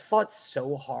I've fought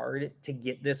so hard to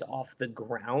get this off the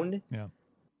ground Yeah.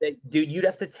 that dude, you'd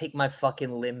have to take my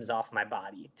fucking limbs off my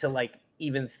body to like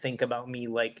even think about me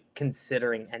like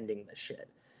considering ending this shit.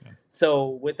 Yeah. So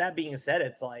with that being said,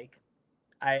 it's like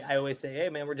I always say, hey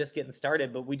man, we're just getting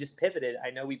started, but we just pivoted. I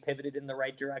know we pivoted in the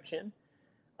right direction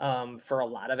for a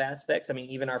lot of aspects. I mean,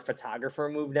 even our photographer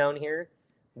moved down here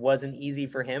wasn't easy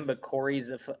for him, but Corey's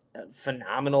a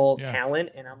phenomenal talent.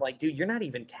 And I'm like, dude, you're not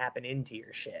even tapping into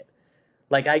your shit.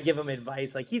 Like I give him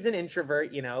advice, like he's an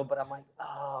introvert, you know, but I'm like,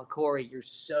 oh, Corey, you're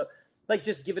so like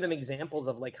just giving him examples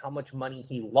of like how much money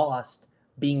he lost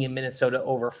being in Minnesota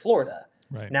over Florida.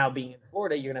 Right. Now being in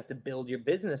Florida, you're gonna have to build your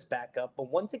business back up. But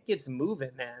once it gets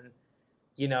moving, man,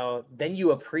 you know, then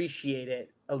you appreciate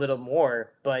it a little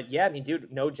more. But yeah, I mean, dude,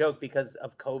 no joke, because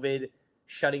of COVID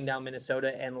shutting down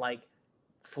Minnesota and like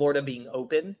Florida being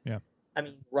open. Yeah. I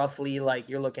mean, roughly like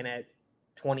you're looking at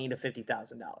 $20,000 to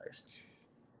 $50,000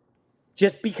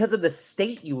 just because of the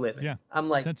state you live in. Yeah. I'm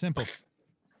like, it's that simple.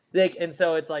 Like, and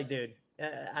so it's like, dude,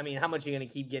 I mean, how much are you going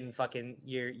to keep getting fucking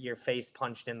your face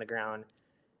punched in the ground?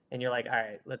 And you're like, all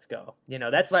right, let's go. You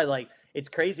know, that's why, like, it's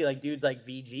crazy. Like, dudes like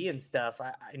VG and stuff,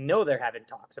 I know they're having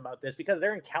talks about this because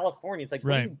they're in California. It's like,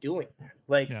 what are you doing?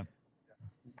 Like,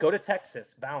 go to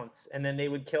Texas, bounce. And then they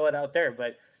would kill it out there.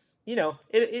 But, you know,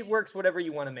 it works whatever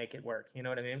you want to make it work. You know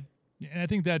what I mean? And I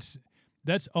think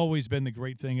that's always been the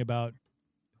great thing about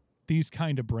these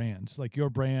kind of brands, like your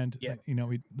brand, you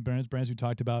know, the brands we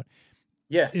talked about,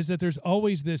 is that there's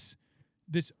always this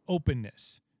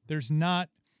openness.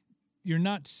 You're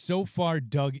not so far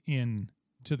dug in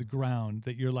to the ground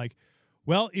that you're like,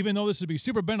 well, even though this would be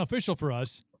super beneficial for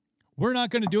us, we're not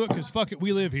going to do it because fuck it,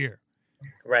 we live here.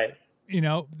 Right. You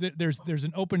know, there's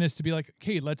an openness to be like,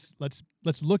 okay, let's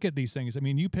look at these things. I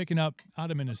mean, you picking up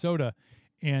out of Minnesota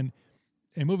and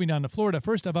moving down to Florida,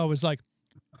 first off, I was like,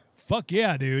 fuck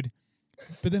yeah, dude.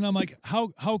 But then I'm like,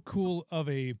 how cool of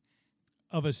a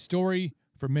story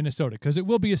for Minnesota, because it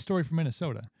will be a story for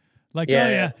Minnesota. Like,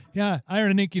 Iron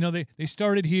and Ink, you know, they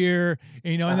started here,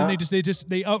 and, you know, and then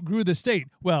they outgrew the state.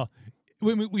 Well,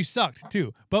 we sucked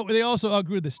too, but they also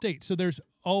outgrew the state. So there's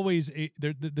always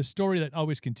the story that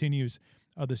always continues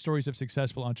are the stories of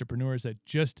successful entrepreneurs that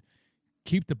just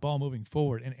keep the ball moving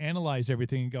forward and analyze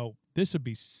everything and go, this would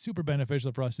be super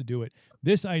beneficial for us to do it.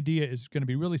 This idea is going to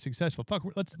be really successful. Fuck,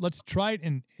 let's try it,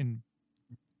 and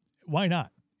why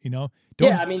not? You know?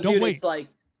 I mean, dude, wait.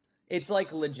 It's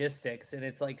like logistics, and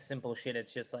it's like simple shit.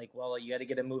 It's just like, well, you got to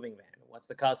get a moving van. What's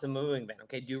the cost of a moving van?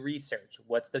 Okay, do research.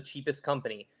 What's the cheapest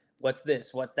company? What's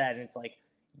this? What's that? And it's like,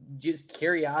 just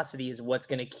curiosity is what's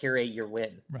going to curate your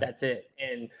win. Right. That's it.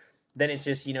 And then it's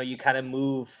just, you know, you kind of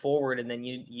move forward, and then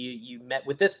you met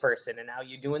with this person, and now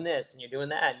you're doing this and you're doing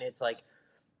that. And it's like,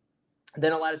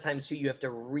 then a lot of times too, you have to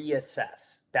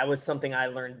reassess. That was something I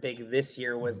learned big this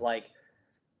year was like,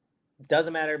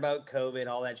 doesn't matter about COVID,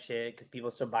 all that shit, because people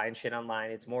are still buying shit online.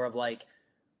 It's more of like,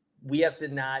 we have to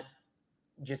not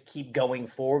just keep going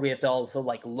forward. We have to also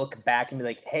like look back and be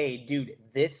like, hey, dude,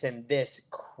 this and this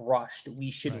crushed.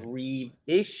 We should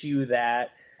reissue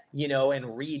that, you know, and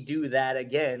redo that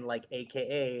again, like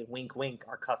AKA wink, wink.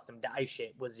 Our custom dye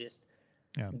shit was just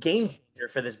game changer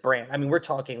for this brand. I mean, we're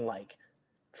talking like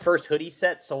first hoodie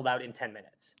set sold out in 10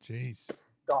 minutes. Jeez.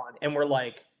 Gone. And we're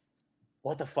like,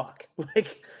 what the fuck?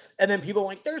 Like, and then people are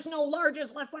like, there's no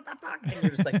larges left. What the fuck? And you're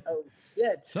just like, oh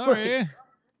shit. Sorry. Like,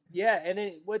 and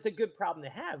then it's a good problem to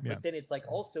have. But then it's like,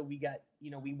 also we got, you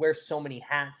know, we wear so many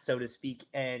hats, so to speak,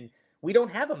 and we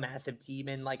don't have a massive team.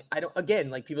 And like,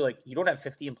 like people are like, you don't have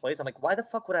 50 employees. I'm like, why the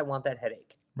fuck would I want that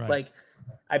headache? Right. Like,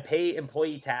 I pay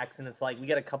employee tax, and it's like, we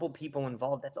got a couple people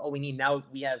involved. That's all we need. Now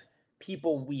we have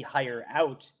people we hire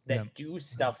out that do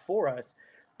stuff for us.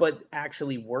 But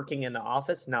actually working in the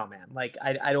office, no, man. Like,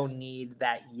 I don't need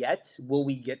that yet. Will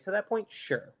we get to that point?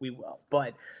 Sure, we will.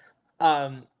 But,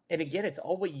 and again, it's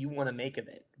all what you want to make of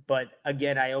it. But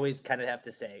again, I always kind of have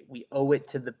to say, we owe it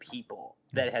to the people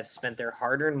that have spent their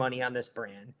hard-earned money on this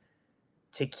brand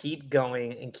to keep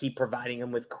going and keep providing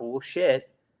them with cool shit.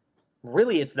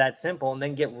 Really, it's that simple. And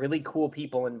then get really cool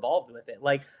people involved with it.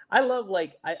 Like, I love,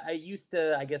 like, I used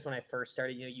to, I guess when I first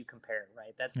started, you know, you compare,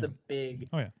 right? That's the big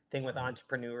thing with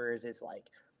entrepreneurs is like,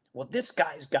 well, this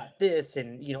guy's got this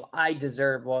and, you know, I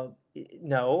deserve, well,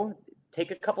 no,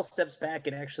 take a couple steps back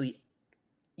and actually,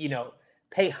 you know,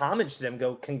 pay homage to them.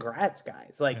 Go, congrats,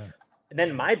 guys. Like, and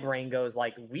then my brain goes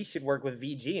like, we should work with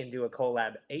VG and do a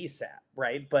collab ASAP,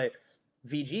 right? But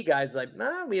VG guys like,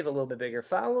 nah, we have a little bit bigger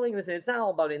following. It's not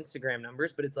all about Instagram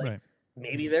numbers, but it's like, Right.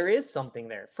 maybe there is something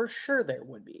there. For sure there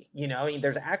would be. You know, I mean,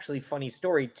 there's actually funny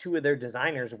story. 2 of their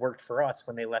designers worked for us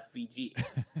when they left VG.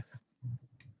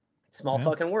 Small Yeah,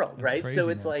 fucking world, that's right? crazy, So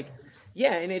it's man. like,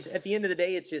 yeah, and at the end of the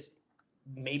day, it's just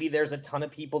maybe there's a ton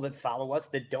of people that follow us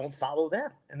that don't follow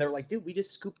them. And they're like, dude, we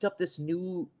just scooped up this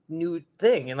new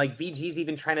thing. And like VG's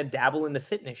even trying to dabble into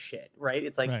fitness shit, right?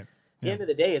 It's like Right. at the Yeah. end of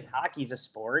the day, it's hockey's a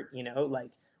sport, you know, like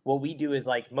what we do is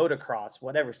like motocross,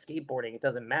 whatever, skateboarding, it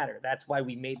doesn't matter. That's why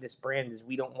we made this brand is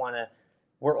we don't want to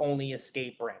we're only a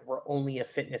skate brand. We're only a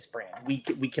fitness brand. We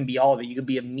can be all of it. You can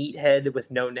be a meathead with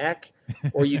no neck,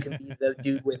 or you can be the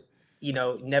dude with, you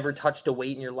know, never touched a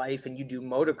weight in your life and you do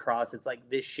motocross. It's like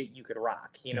this shit you could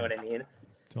rock. You know Yeah. what I mean?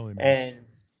 Totally, man. And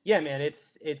yeah, man,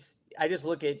 it's I just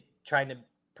look at trying to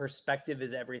perspective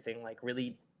is everything, like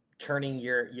really turning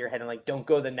your head and like don't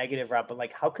go the negative route, but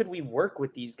like how could we work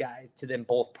with these guys to then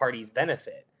both parties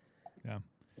benefit? Yeah.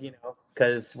 You know,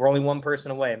 because we're only one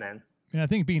person away, man. And I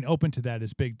think being open to that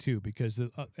is big too, because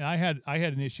I had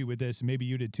an issue with this, and maybe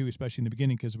you did too, especially in the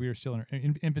beginning, because we were still in our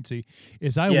infancy.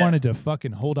 Is I Yeah. wanted to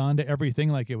fucking hold on to everything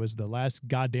like it was the last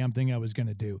goddamn thing I was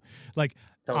gonna do. Like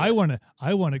Totally.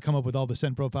 I want to come up with all the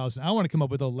scent profiles, and I want to come up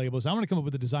with all the labels. I want to come up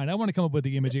with the design. I want to come up with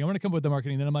the imaging. I want to come up with the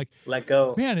marketing. Then I'm like, Let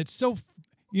go. man, it's so.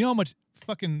 You know how much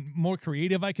fucking more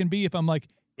creative I can be if I'm like,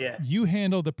 Yeah. you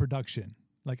handle the production.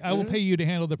 Like I will Mhm. pay you to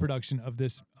handle the production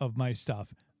of my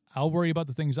stuff. I'll worry about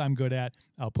the things I'm good at.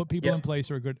 I'll put people Yep. in place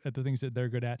who are good at the things that they're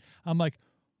good at. I'm like,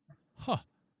 huh.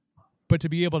 But to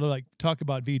be able to like talk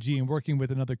about VG and working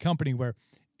with another company where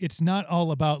it's not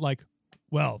all about like,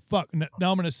 well, fuck, now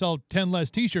I'm going to sell 10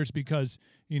 less t-shirts because,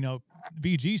 you know,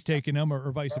 VG's taking them or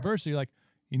vice versa. You're like,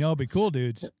 you know, it'd be cool,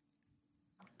 dudes.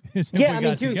 If Yeah, we I mean,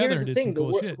 got dude, together here's and the did some thing. The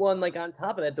cool shit. well, and like on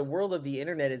top of that, the world of the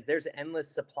internet is there's endless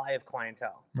supply of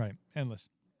clientele. Right. Endless.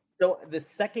 So the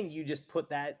second you just put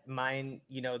that mind,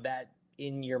 you know, that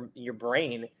in your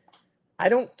brain, I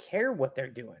don't care what they're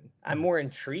doing. I'm more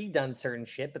intrigued on certain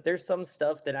shit, but there's some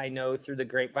stuff that I know through the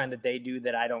grapevine that they do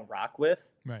that I don't rock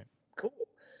with. Right. Cool.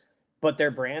 But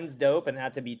their brand's dope, and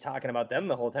not to be talking about them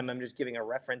the whole time. I'm just giving a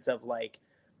reference of like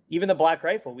even the Black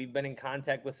Rifle. We've been in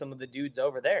contact with some of the dudes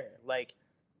over there. Like,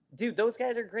 dude, those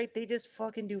guys are great. They just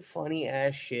fucking do funny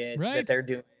ass shit Right. that they're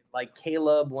doing. Like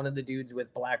Caleb, one of the dudes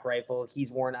with Black Rifle, he's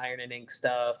worn Iron and Ink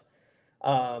stuff.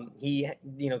 He,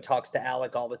 you know, talks to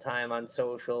Alec all the time on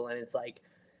social, and it's like,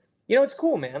 you know, it's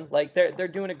cool, man. Like they're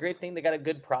doing a great thing. They got a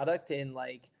good product, and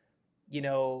like, you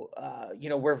know,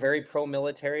 we're very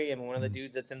pro-military, and one of the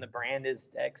dudes that's in the brand is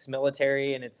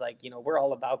ex-military, and it's like, you know, we're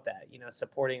all about that, you know,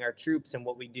 supporting our troops and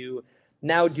what we do.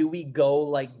 Now, do we go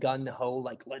like gun ho,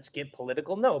 like let's get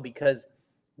political? No, because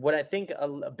what I think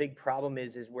a big problem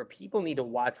is where people need to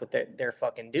watch what they're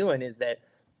fucking doing is that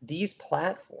these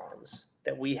platforms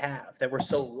that we have, that we're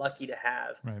so lucky to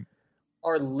have, Right.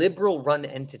 are liberal run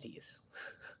entities.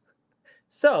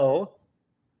 So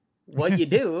what you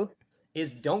do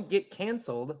is don't get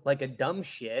canceled like a dumb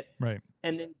shit Right.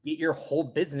 and then get your whole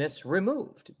business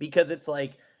removed, because it's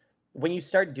like when you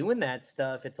start doing that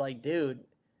stuff, it's like, dude,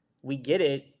 we get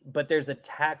it, but there's a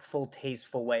tactful,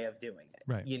 tasteful way of doing it.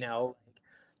 Right. You know,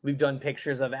 we've done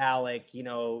pictures of Alec, you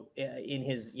know, in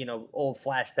his, you know, old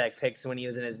flashback pics when he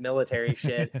was in his military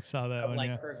shit. I saw that Of one. like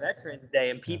Yeah. for Veterans Day,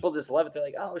 and people just love it. They're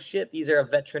like, oh shit, these are a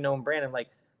veteran-owned brand. I'm like,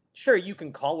 sure, you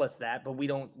can call us that, but we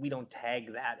don't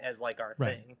tag that as like our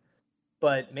Right. thing.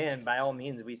 But man, by all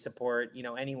means, we support, you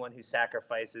know, anyone who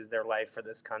sacrifices their life for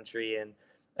this country. And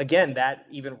again, that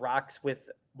even rocks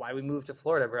with why we moved to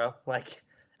Florida, bro. Like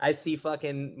I see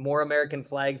fucking more American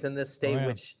flags in this state, yeah.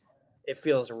 which it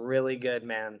feels really good,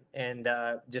 man. And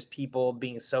just people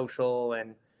being social,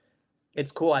 and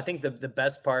it's cool. I think the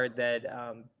best part that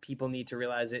people need to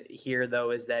realize it here, though,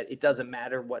 is that it doesn't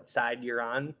matter what side you're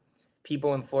on.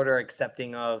 People in Florida are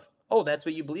accepting of, oh, that's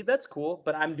what you believe. That's cool,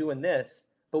 but I'm doing this.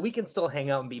 But we can still hang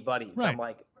out and be buddies. Right. I'm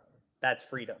like, that's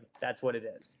freedom. That's what it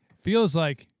is. Feels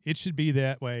like it should be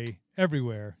that way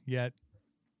everywhere, yet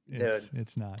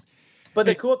it's not. But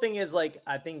the cool thing is, like,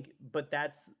 I think, but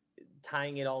that's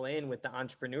tying it all in with the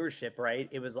entrepreneurship, right?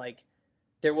 It was like,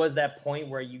 there was that point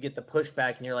where you get the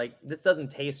pushback and you're like, this doesn't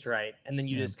taste right. And then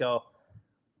you just go,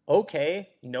 okay,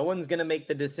 no one's going to make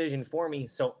the decision for me,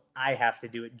 so I have to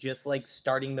do it. Just like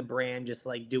starting the brand, just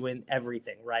like doing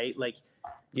everything, right? Like,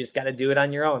 you just got to do it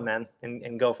on your own, man,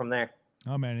 and go from there.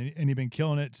 Oh man, and you've been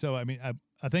killing it. So I mean,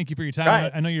 I thank you for your time.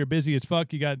 Right. I know you're busy as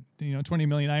fuck. You got 20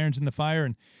 million irons in the fire,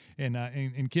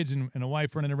 and kids and a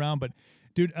wife running around. But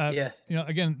dude,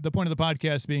 again, the point of the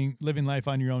podcast being living life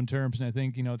on your own terms. And I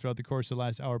think throughout the course of the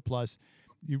last hour plus,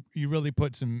 you really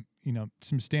put some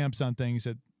stamps on things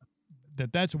that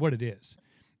That's what it is.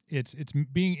 It's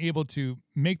being able to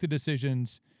make the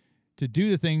decisions to do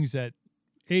the things that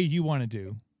you want to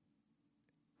do,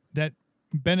 that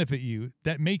benefit you,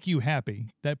 that make you happy,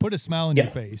 that put a smile on your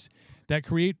face, that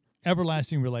create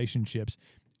everlasting relationships,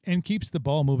 and keeps the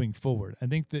ball moving forward. I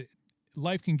think that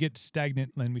life can get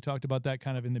stagnant, and we talked about that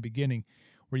kind of in the beginning,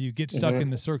 where you get stuck in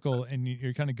the circle and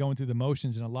you're kind of going through the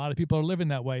motions, and a lot of people are living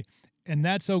that way, and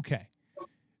that's okay.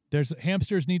 There's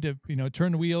hamsters need to,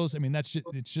 turn the wheels. I mean,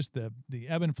 it's just the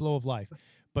ebb and flow of life.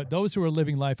 But those who are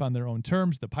living life on their own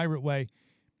terms, the pirate way,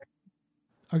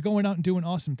 are going out and doing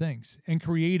awesome things and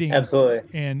creating absolutely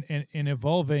and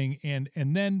evolving and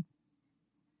then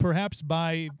perhaps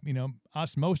by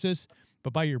osmosis,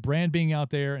 but by your brand being out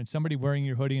there and somebody wearing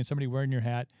your hoodie and somebody wearing your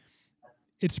hat,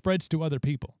 it spreads to other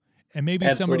people. And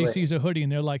maybe somebody sees a hoodie and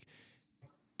they're like,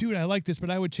 dude, I like this, but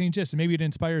I would change this. And maybe it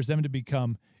inspires them to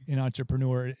become an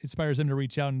entrepreneur. It inspires them to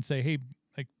reach out and say, hey,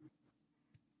 like,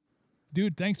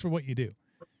 dude, thanks for what you do.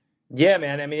 Yeah,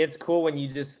 man. I mean, it's cool when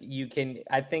you can,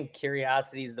 I think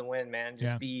curiosity is the win, man.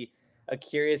 Just be a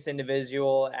curious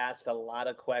individual, ask a lot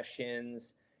of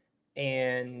questions,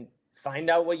 and find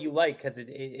out what you like. Because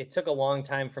it took a long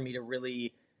time for me to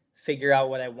really figure out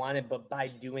what I wanted. But by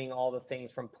doing all the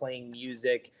things from playing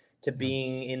music to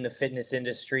being in the fitness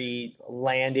industry,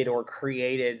 landed or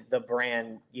created the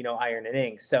brand, Iron and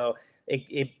Ink. So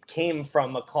it came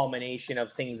from a culmination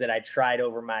of things that I tried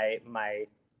over my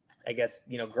I guess,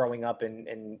 growing up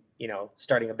and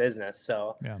starting a business.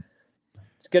 So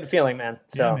it's a good feeling, man.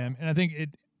 So yeah, man. And I think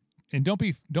and don't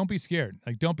be scared.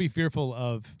 Like, don't be fearful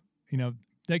of,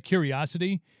 that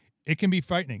curiosity. It can be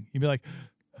frightening. You'd be like,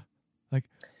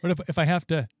 what if I have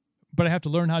to, but I have to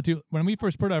learn how to, when we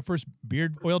first put our first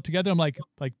beard oil together, I'm like,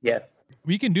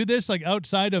 we can do this like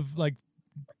outside of like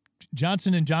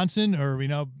Johnson & Johnson or,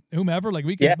 whomever, like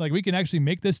we can actually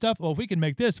make this stuff. Well, if we can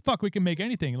make this, we can make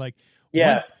anything. Like,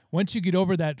 once you get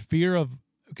over that fear of,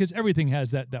 because everything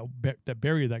has that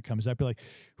barrier that comes up, like,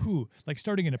 like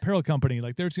starting an apparel company,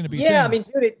 like there's going to be things. I mean,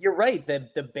 dude, you're right.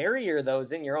 The barrier though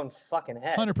is in your own fucking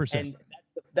head. 100%. And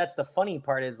that's the funny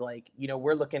part is like,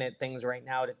 we're looking at things right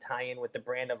now to tie in with the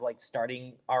brand of like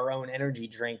starting our own energy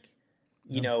drink,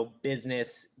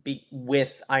 business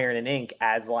with Iron and Ink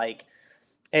as like,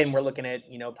 and we're looking at,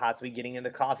 possibly getting into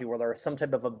coffee world or some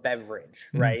type of a beverage,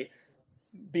 right?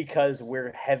 Because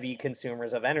we're heavy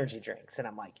consumers of energy drinks. And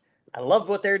I'm like, I love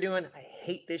what they're doing. I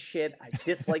hate this shit. I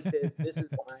dislike this. This is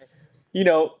why,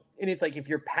 and it's like, if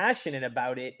you're passionate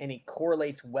about it and it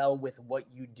correlates well with what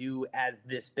you do as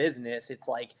this business, it's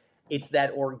like, it's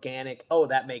that organic,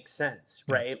 that makes sense.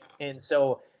 Right. And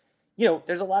so,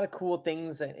 there's a lot of cool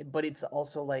things, but it's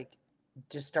also like,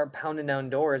 just start pounding down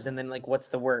doors. And then like, what's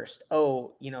the worst?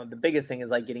 The biggest thing is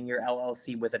like getting your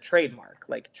LLC with a trademark,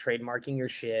 like trademarking your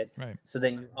shit. Right. So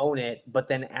then you own it. But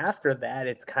then after that,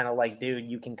 it's kind of like, dude,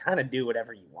 you can kind of do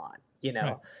whatever you want.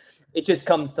 Right. It just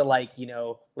comes to like,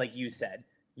 like you said,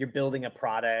 you're building a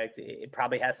product. It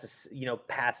probably has to,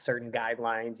 pass certain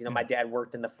guidelines. My dad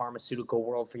worked in the pharmaceutical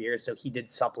world for years, so he did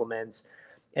supplements,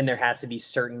 and there has to be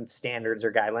certain standards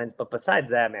or guidelines. But besides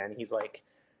that, man, he's like,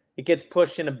 it gets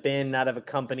pushed in a bin out of a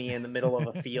company in the middle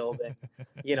of a field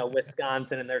in,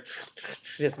 Wisconsin, and they're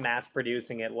just mass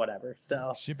producing it, whatever.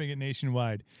 So shipping it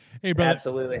nationwide. Hey, brother.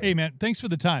 Absolutely. Hey, man, thanks for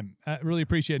the time. I really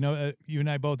appreciate it. You and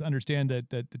I both understand that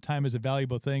the time is a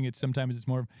valuable thing. Sometimes it's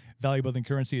more valuable than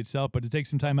currency itself, but to take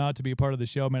some time out to be a part of the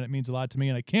show, man, it means a lot to me,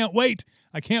 and I can't wait.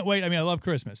 I mean, I love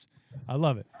Christmas. I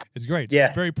love it. It's great.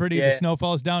 It's very pretty. The snow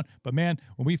falls down. But, man,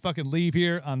 when we fucking leave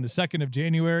here on the 2nd of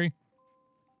January,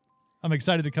 I'm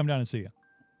excited to come down and see you.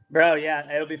 Bro, yeah,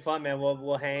 it'll be fun, man.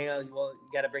 We'll hang. We'll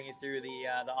got to bring you through the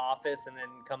office and then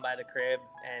come by the crib.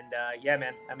 And yeah,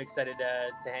 man, I'm excited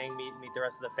to hang, meet the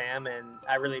rest of the fam, and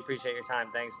I really appreciate your time.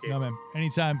 Thanks, dude. No, man.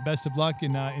 Anytime. Best of luck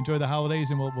and enjoy the holidays,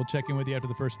 and we'll check in with you after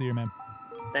the first of the year, man.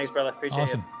 Thanks, brother. Appreciate it.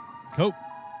 Awesome. Cool.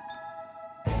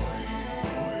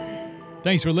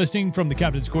 Thanks for listening from the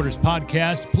Captain's Quarters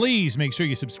podcast. Please make sure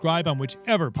you subscribe on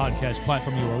whichever podcast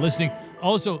platform you are listening.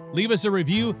 Also, leave us a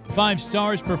review, 5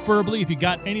 stars preferably. If you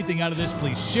got anything out of this,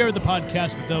 please share the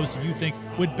podcast with those who you think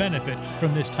would benefit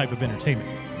from this type of entertainment.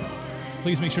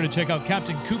 Please make sure to check out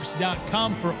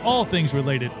CaptainCoops.com for all things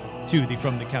related to the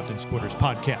From the Captain's Quarters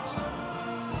podcast.